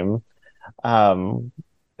frame. Um,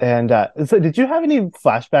 and so, did you have any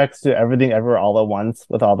flashbacks to Everything Ever All at Once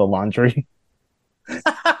with all the laundry?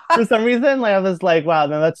 For some reason, like I was like, wow,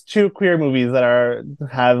 no, that's two queer movies that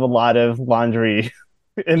have a lot of laundry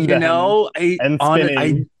in You them know, and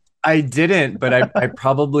spinning. I didn't, but I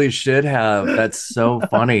probably should have. That's so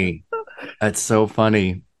funny. That's so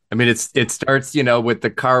funny. I mean, it starts, with the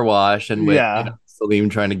car wash and with, Yeah, Salim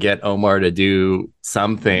trying to get Omar to do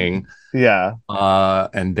something, yeah.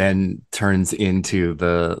 and then turns into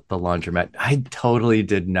the laundromat. I totally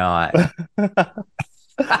did not,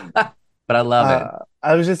 but I love it.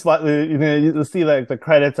 I was just, you see like the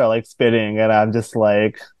credits are like spinning, and I'm just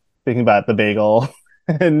like thinking about the bagel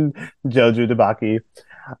and Joju Debaki.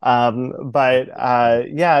 But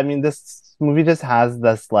yeah, I mean, this movie just has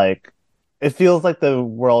this like, it feels like the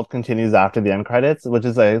world continues after the end credits, which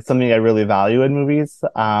is like something I really value in movies.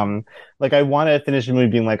 Like I want to finish a movie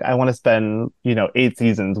being like, I want to spend, 8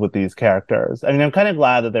 seasons with these characters. I mean, I'm kind of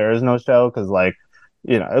glad that there is no show, because like,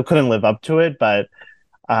 it couldn't live up to it, but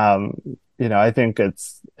um, I think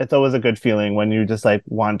it's always a good feeling when you just like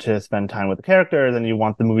want to spend time with the characters and you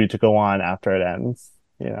want the movie to go on after it ends.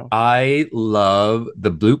 I love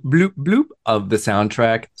the bloop bloop bloop of the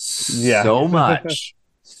soundtrack Yeah. so much.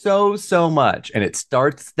 So much. And it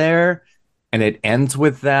starts there and it ends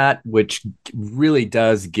with that, which really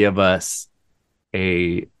does give us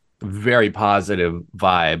a very positive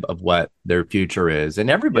vibe of what their future is. And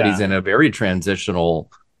everybody's Yeah. in a very transitional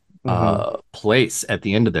Hmm. place at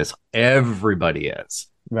the end of this. Everybody is.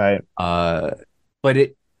 Right. But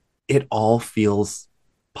it all feels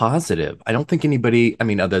positive. I don't think anybody, I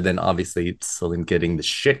mean, other than obviously Salim getting the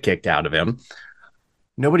shit kicked out of him,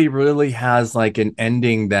 nobody really has like an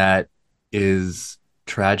ending that is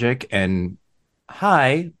tragic. And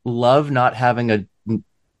I love not having a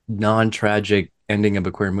non-tragic ending of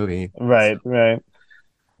a queer movie. Right. Right.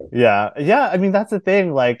 Yeah. Yeah. I mean, that's the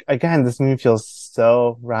thing. Like, again, this movie feels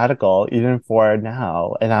so radical, even for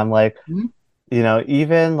now. And I'm like, Mhm.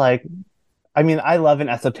 even like, I mean, I love an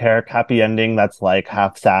esoteric happy ending that's like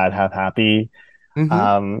half sad, half happy.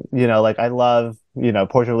 Mhm. Like I love,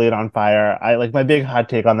 Portrait Laid on Fire. I like, my big hot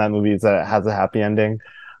take on that movie is that it has a happy ending.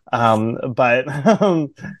 But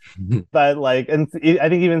but like, and I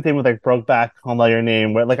think even same with like Brokeback, Call Me by Your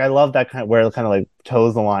Name, where like I love that kind of, where it kind of like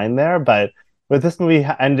toes the line there. But with this movie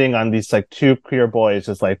ending on these like two queer boys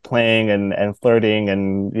just like playing and flirting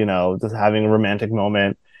and just having a romantic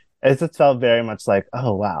moment, it just felt very much like,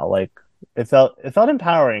 oh wow, like it felt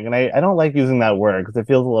empowering. And I don't like using that word because it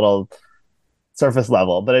feels a little surface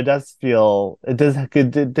level, but it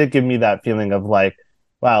did give me that feeling of like,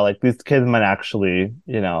 wow, like these kids might actually,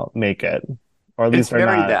 make it, or at It's least they're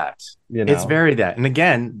very not, that. It's very that. And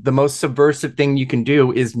again, the most subversive thing you can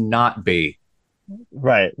do is not be.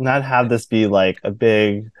 right, not have this be like a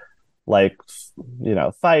big, like,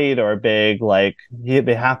 fight, or a big, like,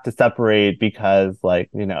 they have to separate because, like,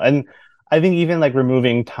 and I think even like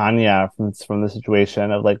removing Tanya from the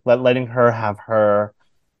situation of like letting her have her,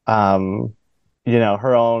 um,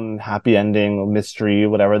 her own happy ending, mystery,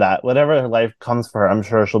 whatever her life comes for her, I'm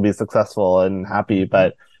sure she'll be successful and happy.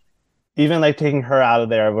 But even like taking her out of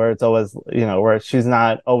there, where it's always, where she's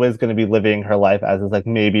not always going to be living her life as this like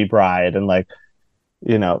maybe bride, and like,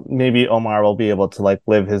 maybe Omar will be able to like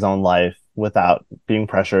live his own life without being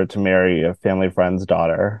pressured to marry a family friend's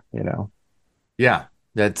daughter. Yeah.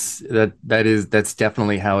 That's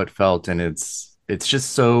definitely how it felt, and it's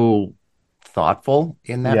just so thoughtful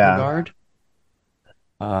in that Yeah. regard,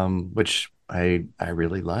 which I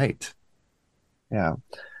really liked. Yeah.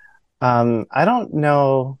 I don't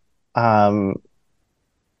know. Um,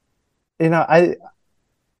 you know, I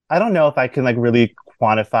don't know if I can like really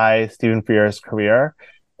quantify Stephen Frears' career.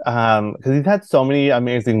 Because he's had so many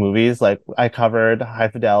amazing movies. Like I covered High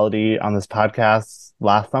Fidelity on this podcast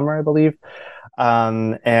last summer, I believe.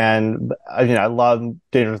 And I love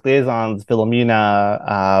Dangerous Liaisons, Philomena.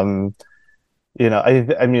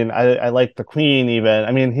 I like The Queen even.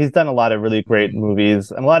 I mean, he's done a lot of really great movies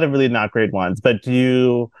and a lot of really not great ones. But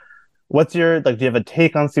what's your like? Do you have a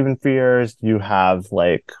take on Stephen Frears? Do you have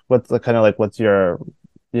like what's the kind of like what's your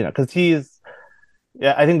because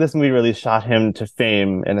yeah, I think this movie really shot him to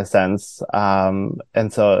fame in a sense, and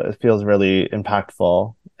so it feels really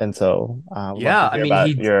impactful. And so, would love Yeah, to I hear mean about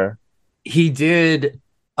your he did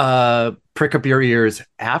Prick Up Your Ears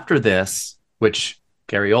after this, which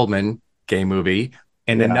Gary Oldman, gay movie,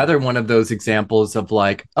 and yeah, another one of those examples of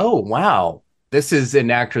like, oh wow, this is an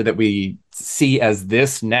actor that we see as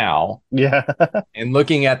this now, yeah, and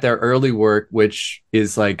looking at their early work, which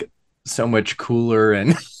is like so much cooler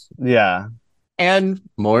and yeah, and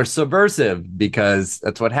more subversive because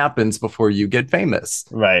that's what happens before you get famous.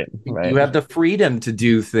 right, You have the freedom to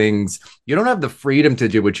do things. You don't have the freedom to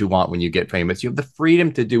do what you want when you get famous. You have the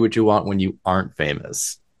freedom to do what you want when you aren't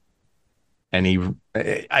famous. And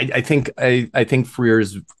I think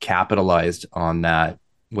Frears capitalized on that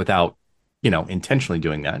without, intentionally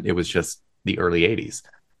doing that. It was just the early 80s.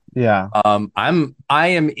 yeah, I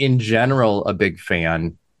am in general a big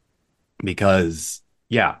fan because,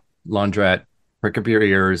 yeah, Laundrette, Prick Up Your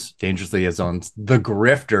Ears, Dangerous Liaisons, The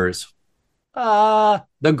Grifters. The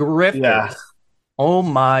yeah, Grifters. Oh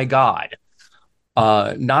my God.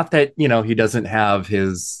 Not that, he doesn't have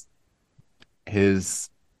his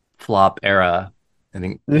flop era. I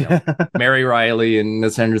think, yeah, Mary Riley and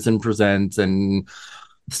Miss Henderson Presents and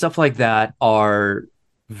stuff like that are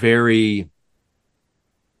very,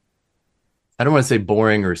 I don't want to say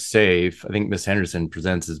boring or safe. I think Miss Henderson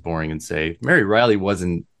Presents is boring and safe. Mary Riley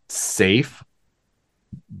wasn't safe,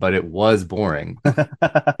 but it was boring.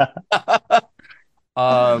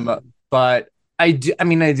 But I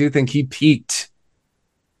do think he peaked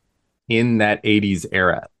in that 80s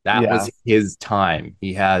era. That yeah. was his time.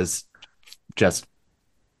 He has just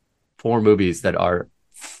 4 movies that are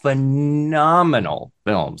phenomenal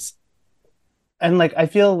films. And like I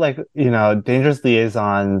feel like Dangerous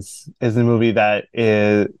Liaisons is a movie that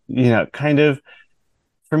is kind of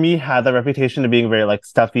for me had the reputation of being very like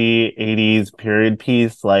stuffy 80s period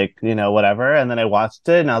piece, like whatever. And then I watched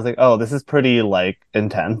it and I was like, oh, this is pretty like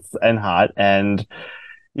intense and hot. And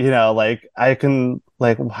like I can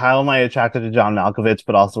like how am I attracted to John Malkovich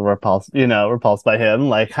but also repulsed by him,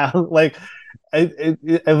 like how like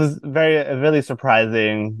it was a really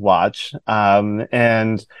surprising watch.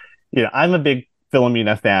 And I'm a big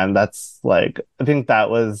Philomena fan. That's like I think that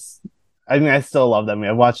was I mean I still love that movie.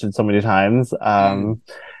 I've watched it so many times. And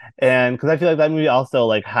because I feel like that movie also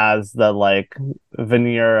like has the like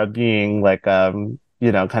veneer of being like kind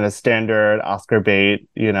of standard Oscar bait,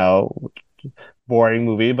 boring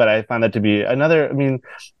movie, but I found that to be another, I mean,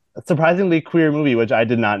 surprisingly queer movie, which I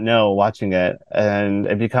did not know watching it, and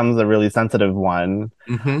it becomes a really sensitive one,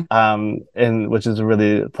 and which is a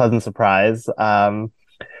really pleasant surprise.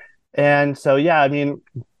 And so, yeah, I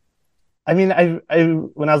when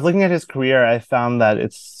I was looking at his career, I found that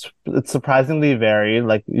it's surprisingly varied.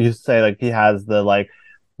 Like you say, like he has the like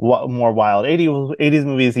more wild 80s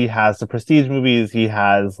movies. He has the prestige movies. He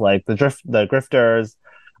has like the Grifters,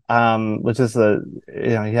 which is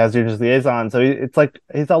he has Dangerous Liaison. So it's like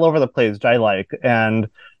he's all over the place, which I like. And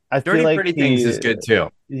I Dirty feel like Pretty Things is good too.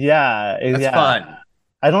 Yeah, That's fun.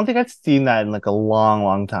 I don't think I've seen that in like a long,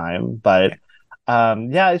 long time, but.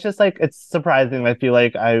 Yeah, it's just like it's surprising. I feel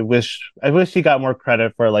like I wish he got more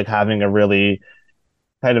credit for like having a really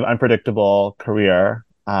kind of unpredictable career.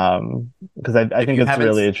 Because I think it's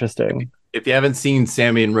really interesting. If you haven't seen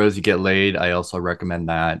Sammy and Rosie Get Laid, I also recommend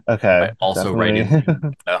that. Okay, Also right definitely.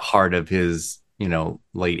 in the heart of his,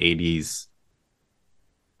 late 80s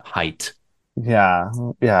height. Yeah,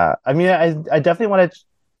 yeah. I mean, I definitely want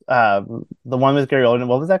to. The one with Gary Oldman.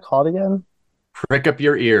 What was that called again? Prick Up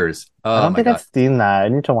Your Ears. Oh, I don't my think God. I've seen that. I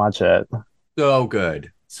need to watch it. So good.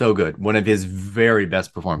 So good. One of his very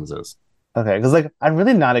best performances. Okay, because like I'm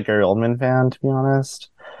really not a Gary Oldman fan, to be honest.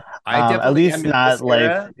 I At definitely least am in not this like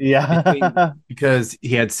era yeah. because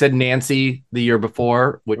he had Sid and Nancy the year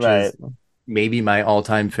before, which Right. is maybe my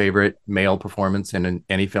all-time favorite male performance in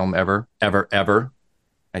any film ever, ever, ever.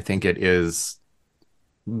 I think it is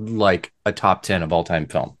like a top 10 of all time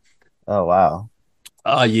film. Oh wow.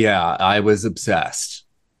 Yeah, I was obsessed.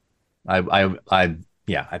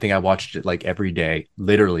 Yeah, I think I watched it like every day,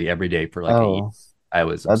 literally every day for like a year. Oh, I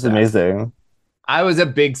was that's obsessed. amazing. I was a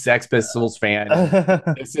big Sex Pistols fan,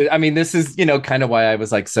 and this is kind of why I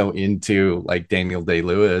was like so into like Daniel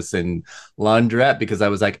Day-Lewis and Laundrette, because I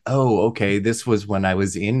was like, oh, okay, this was when I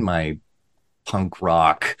was in my punk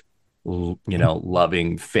rock,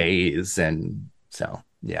 loving phase, and so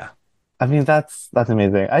yeah. I mean, that's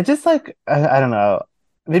amazing. I just like I don't know.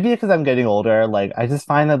 Maybe because I'm getting older, like I just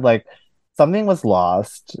find that like something was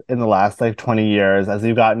lost in the last like 20 years as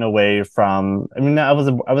we've gotten away from. I mean, I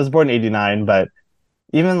was born in '89, but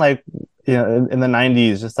even like in the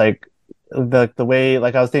 '90s, just like the way,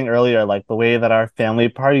 like I was saying earlier, like the way that our family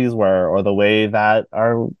parties were, or the way that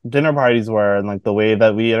our dinner parties were, and like the way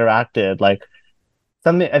that we interacted, like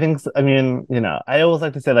something. I think, I mean, I always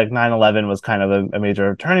like to say like 9/11 was kind of a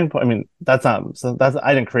major turning point. I mean, that's not, so that's,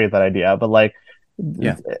 I didn't create that idea, but like,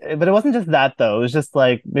 Yeah. but it wasn't just that though. It was just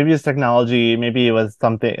like, maybe it's technology, maybe it was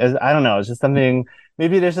something, I don't know. It's just something,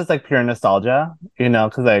 maybe there's just like pure nostalgia,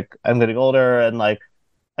 because like I'm getting older, and like,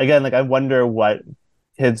 again, like I wonder what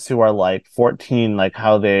kids who are like 14, like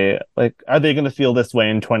how they, like, are they going to feel this way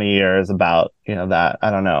in 20 years about, that? I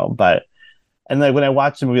don't know. But, and like when I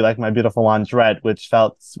watch a movie like My Beautiful Laundrette, which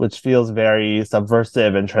feels very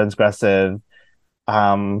subversive and transgressive,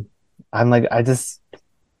 I'm like, I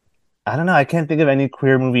don't know. I can't think of any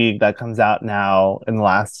queer movie that comes out now in the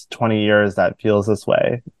last 20 years that feels this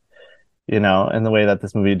way, in the way that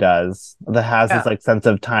this movie does, that has this Yeah. like sense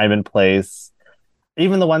of time and place,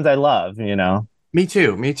 even the ones I love. Me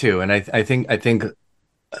too. Me too. And I think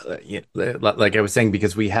like I was saying,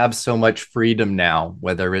 because we have so much freedom now,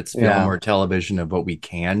 whether it's film Yeah. or television, of what we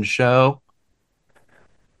can show,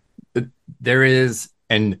 there is,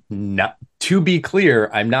 and not to be clear,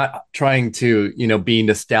 I'm not trying to, be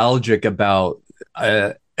nostalgic about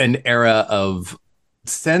an era of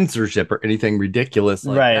censorship or anything ridiculous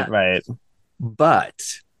like Right, that. right. But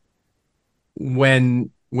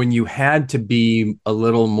when you had to be a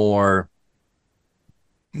little more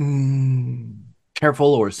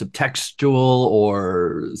careful or subtextual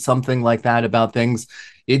or something like that about things,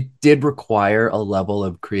 it did require a level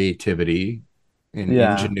of creativity and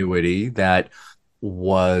Yeah. ingenuity that's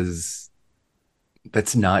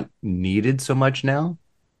not needed so much now.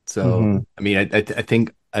 So, Hmm. I mean, I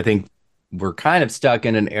think we're kind of stuck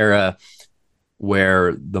in an era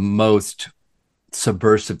where the most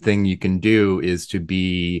subversive thing you can do is to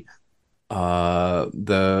be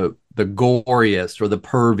the goriest or the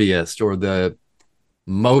perviest or the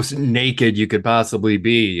most naked you could possibly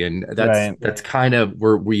be, and that's Right. that's kind of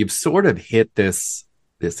where we've sort of hit this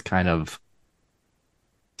kind of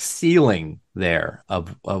ceiling there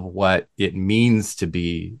of what it means to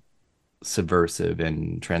be subversive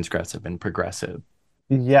and transgressive and progressive.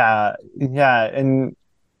 Yeah. Yeah. And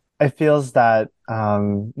it feels that,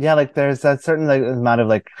 yeah, like there's that certain like amount of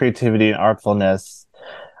like creativity and artfulness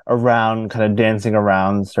around kind of dancing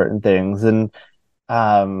around certain things. And,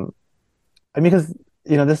 I mean, because,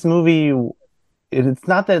 this movie, it's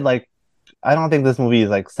not that like, I don't think this movie is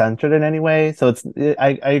like censored in any way. So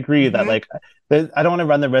I agree that Mm-hmm. like, I don't want to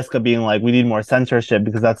run the risk of being like, we need more censorship,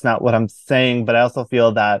 because that's not what I'm saying. But I also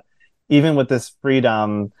feel that even with this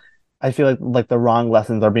freedom, I feel like the wrong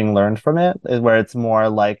lessons are being learned from it, is where it's more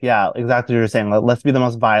like, yeah, exactly what you're saying. Let's be the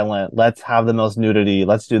most violent. Let's have the most nudity.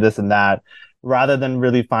 Let's do this and that, rather than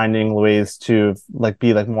really finding ways to like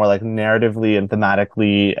be like more like narratively and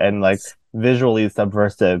thematically and like visually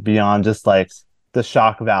subversive, beyond just like the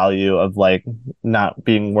shock value of like not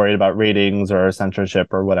being worried about ratings or censorship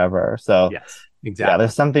or whatever. So Yes, yeah, exactly.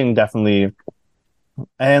 there's something definitely,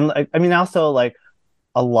 and like, I mean, also like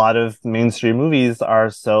a lot of mainstream movies are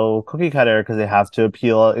so cookie cutter because they have to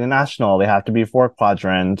appeal international. They have to be four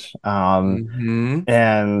quadrant. Hmm.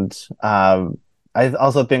 And I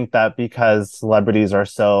also think that because celebrities are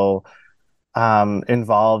so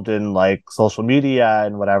involved in like social media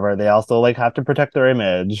and whatever, they also like have to protect their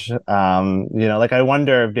image. Like I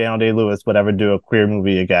wonder if Daniel Day-Lewis would ever do a queer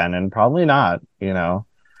movie again, and probably not.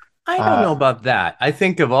 I don't Uh, know about that. I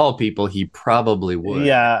think of all people, he probably would.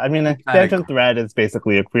 yeah, I mean, He kind of Phantom Thread is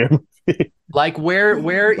basically a queer movie. like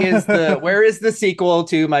where is the sequel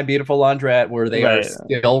to My Beautiful Laundrette, where they are Right.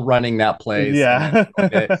 still running that place and they're Yeah.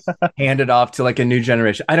 going to hand it off to like a new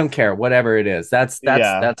generation. I don't care, whatever it is. That's that's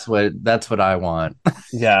Yeah. that's what I want.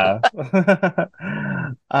 Yeah.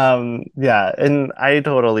 Yeah, and I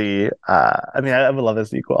totally I mean, I would love a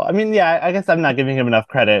sequel. I mean, yeah, I guess I'm not giving him enough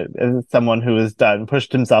credit as someone who has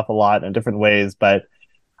pushed himself a lot in different ways, but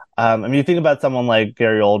I mean, you think about someone like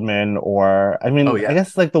Gary Oldman, or I Oh mean, I yeah.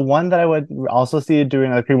 guess like the one that I would also see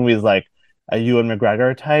doing a Creed movie is like a Ewan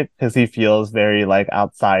McGregor type, because he feels very like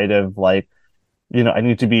outside of like, I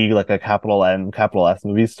need to be like a capital N, capital S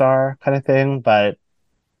movie star kind of thing. But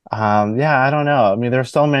yeah, I don't know. I mean,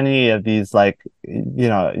 there's so many of these like,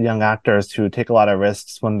 young actors who take a lot of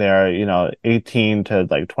risks when they're, 18 to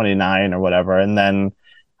like 29 or whatever. And then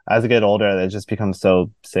as they get older, they just become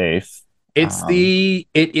so safe. It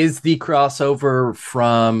is the crossover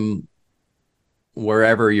from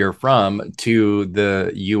wherever you're from to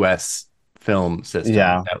the US film system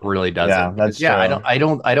Yeah, that really does yeah, it. Because that's yeah, true.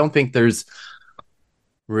 I don't think there's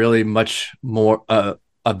really much more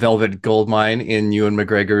a velvet gold mine in Ewan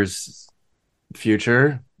McGregor's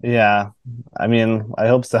future. Yeah, I mean, I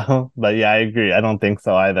hope so. But yeah, I agree. I don't think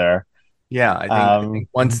so either. Yeah, I think Um,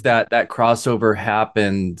 once that crossover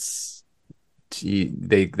happens,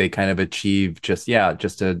 they kind of achieve just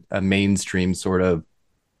a mainstream sort of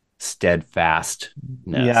steadfastness.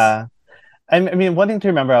 yeah. I mean, one thing to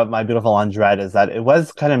remember about My Beautiful Laundrette is that it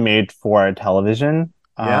was kind of made for television.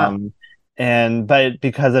 Yeah. But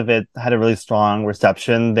because of it had a really strong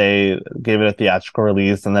reception, they gave it a theatrical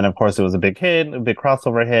release. And then, of course, it was a big hit, a big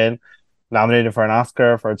crossover hit, nominated for an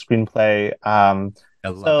Oscar for its screenplay. I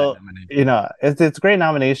love that So, nomination. it's a great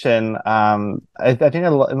nomination. I think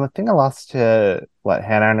I lost to what,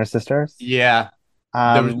 Hannah and her sisters. Yeah,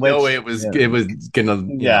 there was no way Which, yeah, it was gonna,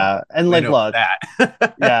 yeah. And win like, over look, that.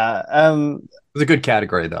 It yeah. was a good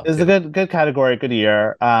category though, It was a too. good category, good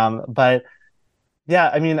year. But yeah,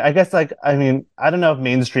 I mean, I guess like I mean, I don't know if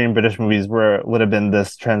mainstream British movies would have been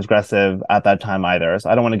this transgressive at that time either. So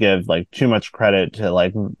I don't want to give like too much credit to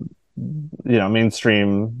like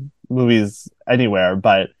mainstream movies anywhere,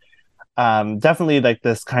 but definitely like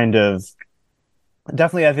this kind of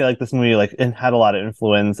definitely I feel like this movie like it had a lot of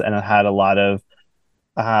influence, and it had a lot of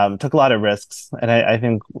took a lot of risks, and I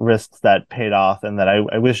think risks that paid off, and that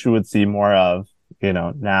I wish we would see more of,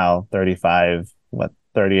 now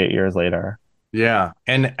 38 years later. Yeah,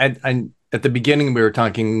 and at the beginning we were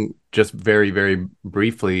talking just very very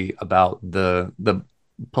briefly about the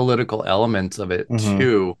political elements of it Hmm.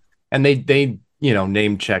 too, and they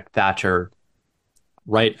name check Thatcher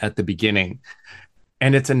right at the beginning,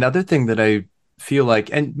 and it's another thing that I feel like,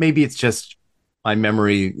 and maybe it's just my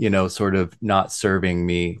memory, sort of not serving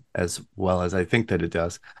me as well as I think that it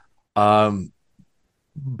does. Um,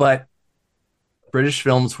 but British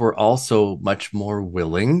films were also much more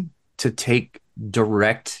willing to take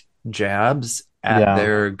direct jabs at Yeah,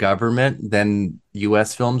 their government than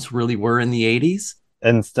US films really were in the 80s,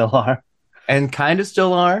 and still are. and kind of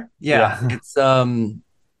still are. Yeah, Yeah.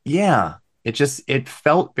 yeah, it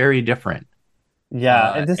felt very different.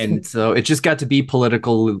 Yeah, and this And so it just got to be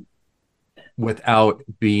political without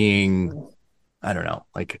being, I don't know,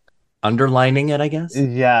 like underlining it, I guess.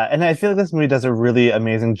 Yeah, and I feel like this movie does a really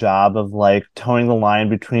amazing job of like towing the line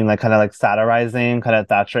between like kind of like satirizing kind of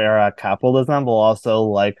Thatcher era capitalism, but also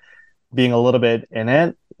like being a little bit in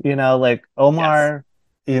it. Like Yes. Omar,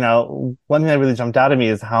 one thing that really jumped out at me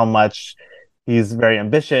is how much he's very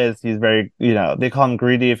ambitious. He's very, they call him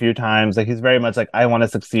greedy a few times. Like he's very much like, I want to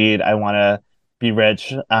succeed, I want to be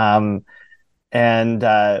rich. And and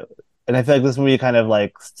I feel like this movie kind of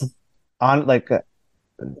like on like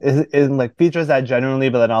is like features that genuinely,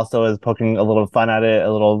 but then also is poking a little fun at it, it's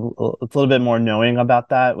a little bit more knowing about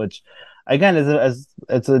that, which again is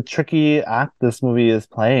it's a tricky act this movie is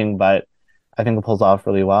playing, but I think it pulls off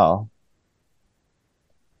really well.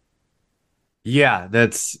 Yeah,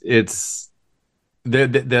 that's it's the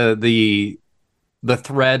the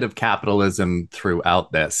thread of capitalism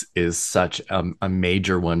throughout this is such a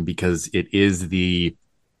major one because it is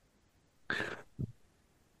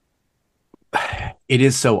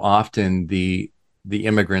so often the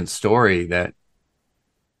immigrant story that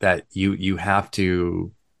you do have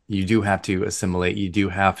to assimilate, you do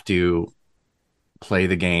have to play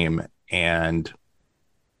the game, and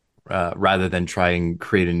rather than try and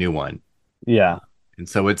create a new one. Yeah. And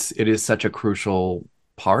so it is such a crucial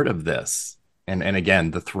part of this. And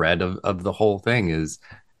again, the thread of the whole thing is,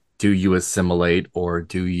 do you assimilate or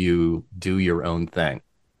do you do your own thing?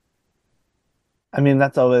 I mean,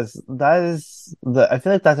 that is I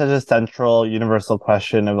feel like that's such a central universal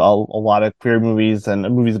question of a lot of queer movies and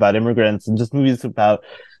movies about immigrants and just movies about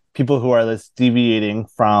people who are this deviating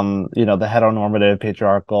from, the heteronormative,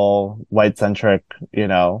 patriarchal, white centric,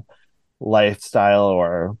 lifestyle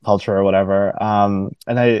or culture or whatever. And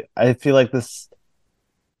I feel like this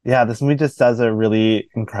movie just does a really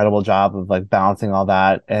incredible job of like balancing all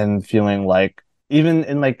that and feeling like even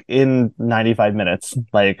in 95 minutes,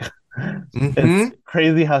 like It's Mm-hmm.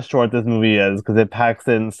 crazy how short this movie is because it packs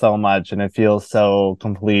in so much and it feels so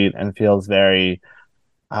complete and feels very,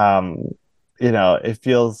 um, it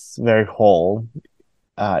feels very whole.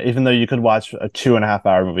 Even though you could watch a 2.5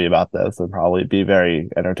 hour movie about this and probably be very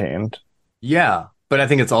entertained. Yeah, but I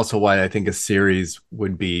think it's also why I think a series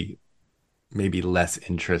would be maybe less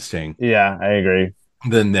interesting Yeah, I agree.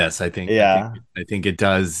 than this. Yeah, I think it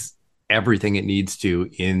does everything it needs to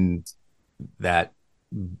in that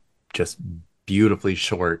just beautifully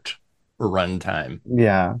short runtime.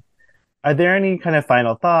 yeah. Are there any kind of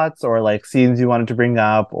final thoughts or like scenes you wanted to bring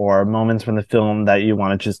up or moments from the film that you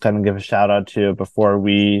want to just kind of give a shout out to before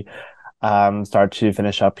we start to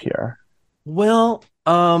finish up here? Well,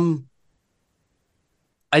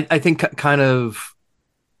 I think kind of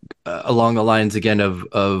along the lines again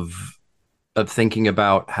of thinking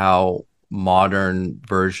about how modern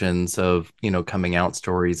versions of coming out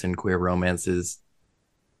stories and queer romances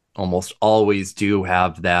almost always do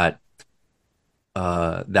have that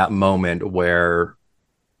moment where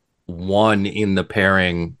one in the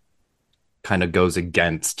pairing kind of goes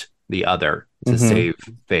against the other to Mm-hmm. save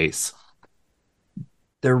face.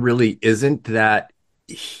 There really isn't that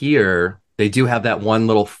here. They do have that one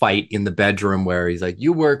little fight in the bedroom where he's like,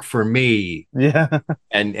 "You work for me," Yeah.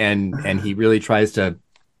 and he really tries to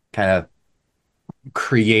kind of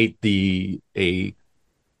create a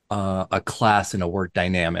class and a work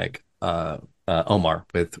dynamic. Omar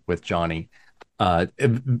with Johnny,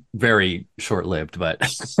 very short lived, but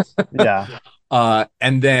Yeah.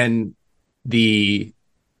 and then the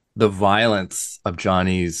the violence of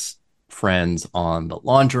Johnny's friends on the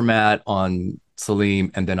laundromat, on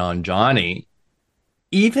Salim, and then on Johnny,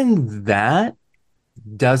 even that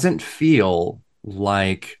doesn't feel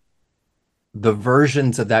like the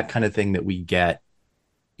versions of that kind of thing that we get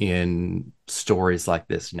in stories like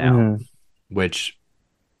this now, Hmm. which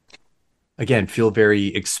again feel very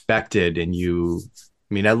expected. And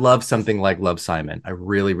I mean, I love something like Love, Simon. I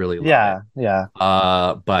really, really love it. Yeah.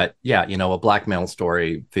 Yeah. But yeah, a blackmail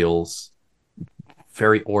story feels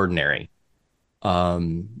very ordinary.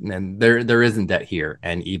 And there isn't that here.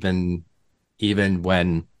 And even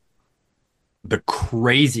when the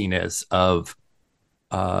craziness of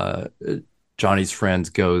uh Johnny's friends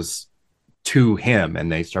goes to him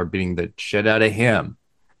and they start beating the shit out of him,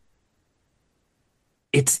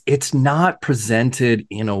 it's not presented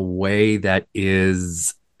in a way that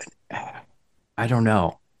is, I don't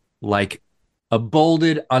know, like a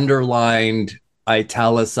bolded, underlined,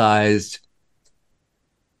 italicized,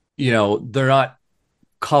 they're not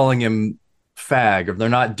calling him fag, or they're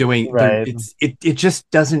not doing they're Right. it just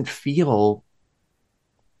doesn't feel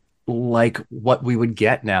like what we would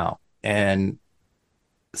get now. And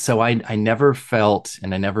so I never felt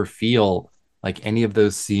and I never feel like any of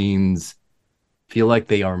those scenes feel like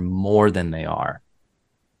they are more than they are.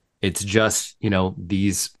 It's just,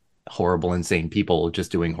 these horrible, insane people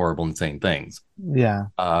just doing horrible, insane things. Yeah.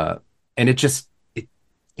 And it just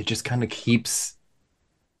kind of keeps,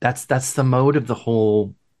 that's the mode of the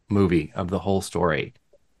whole movie, of the whole story,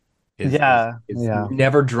 Yeah. is Yeah.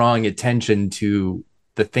 never drawing attention to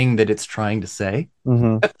the thing that it's trying to say,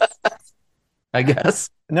 Hmm. I guess.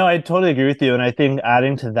 No, I totally agree with you. And I think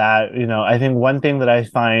adding to that, I think one thing that I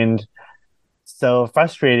find so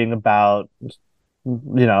frustrating about,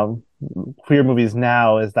 queer movies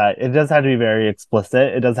now is that it does have to be very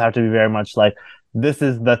explicit. It does have to be very much like this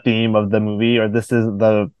is the theme of the movie or this is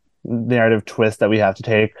the narrative twist that we have to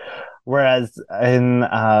take. Whereas in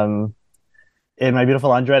My Beautiful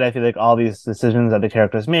Laundrette, I feel like all these decisions that the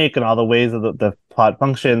characters make and all the ways that the plot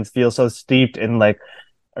functions feel so steeped in like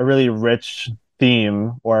a really rich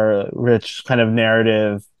theme or rich kind of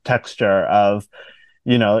narrative texture of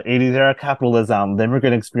 80s era capitalism, the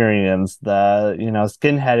immigrant experience, the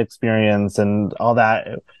skinhead experience, and all that.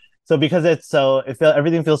 So because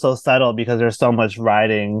everything feels so subtle because there's so much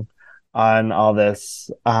riding on all this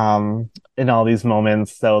in all these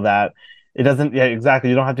moments, so that it doesn't. Yeah, exactly.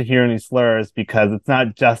 You don't have to hear any slurs because it's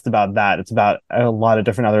not just about that. It's about a lot of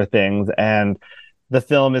different other things, and the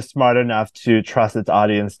film is smart enough to trust its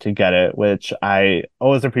audience to get it, which I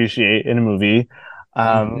always appreciate in a movie,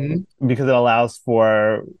 Mm-hmm. because it allows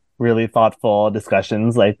for really thoughtful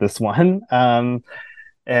discussions like this one.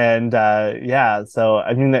 And yeah, so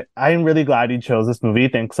I mean, I'm really glad you chose this movie.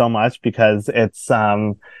 Thanks so much because it's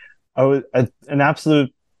an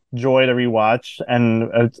absolute joy to rewatch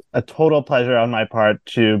and a total pleasure on my part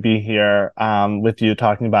to be here with you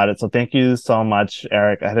talking about it. So thank you so much,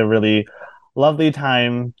 Erik. I had a really lovely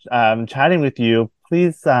time chatting with you.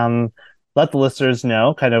 Please let the listeners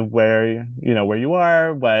know kind of where you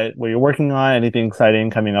are, what you're working on, anything exciting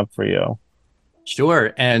coming up for you.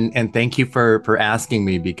 Sure, and thank you for asking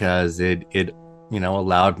me, because it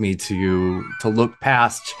allowed me to look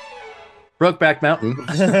past Brokeback Mountain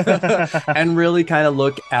and really kind of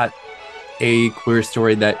look at a queer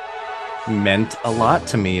story that meant a lot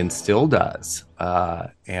to me and still does.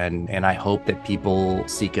 And I hope that people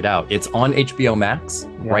seek it out. It's on HBO Max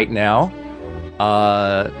right now,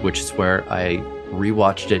 which is where I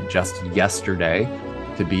rewatched it just yesterday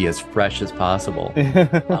to be as fresh as possible.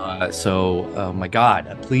 So, my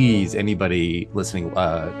God, please, anybody listening,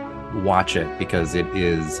 watch it, because it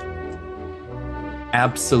is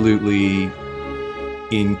absolutely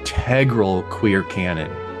integral queer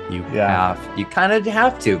canon. You kind of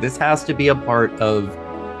have to. This has to be a part of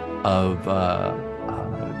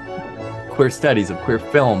queer studies, of queer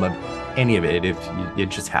film, of any of it. It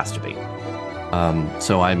just has to be.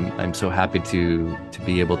 So I'm so happy to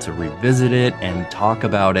be able to revisit it and talk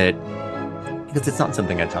about it, because it's not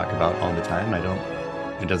something I talk about all the time. I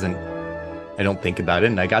don't think about it,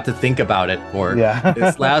 and I got to think about it for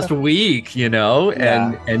this last week,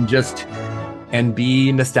 and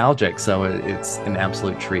be nostalgic. So it's an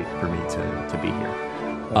absolute treat for me to be here.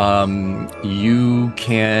 You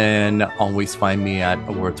can always find me at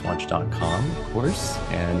awardswatch.com, of course,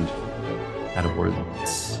 and at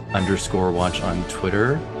awards_watch on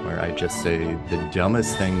Twitter, where I just say the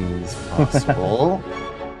dumbest things possible.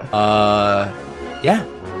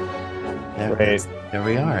 There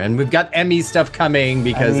we are. And we've got Emmy stuff coming,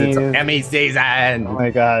 because it's Emmy season. Oh my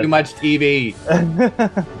God. Too much TV.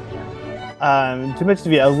 Too much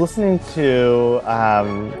TV. I was listening to, I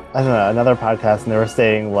don't know, another podcast, and they were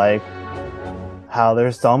saying, like, how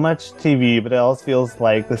there's so much TV, but it always feels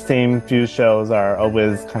like the same few shows are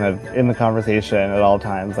always kind of in the conversation at all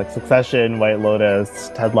times, like Succession, White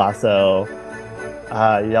Lotus, Ted Lasso,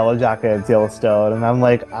 Yellow Jackets, Yellowstone. And I'm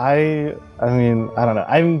like, I mean, I don't know.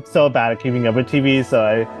 I'm so bad at keeping up with TV, so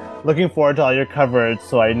I'm looking forward to all your coverage,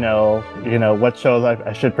 so I know, what shows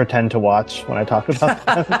I should pretend to watch when I talk about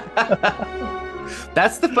them.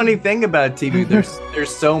 That's the funny thing about TV.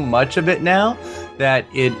 There's so much of it now that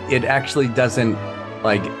it actually doesn't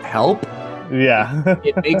help. Yeah.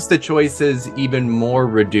 It makes the choices even more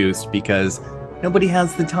reduced, because nobody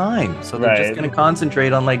has the time. So they're just going to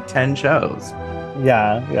concentrate on 10 shows.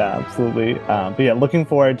 Yeah, absolutely. But yeah, looking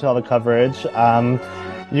forward to all the coverage.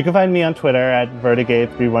 You can find me on Twitter at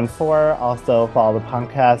Vertigate314. Also follow the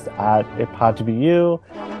podcast at @ItPodToBeYou.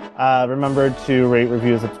 Remember to rate,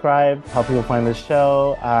 review, subscribe, help people find this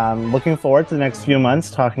show. Looking forward to the next few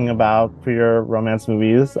months talking about queer romance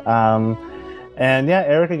movies. And yeah,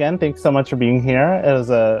 Erik, again, thanks so much for being here. It was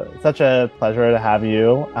such a pleasure to have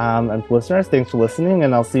you. And for listeners, thanks for listening,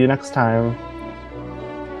 and I'll see you next time.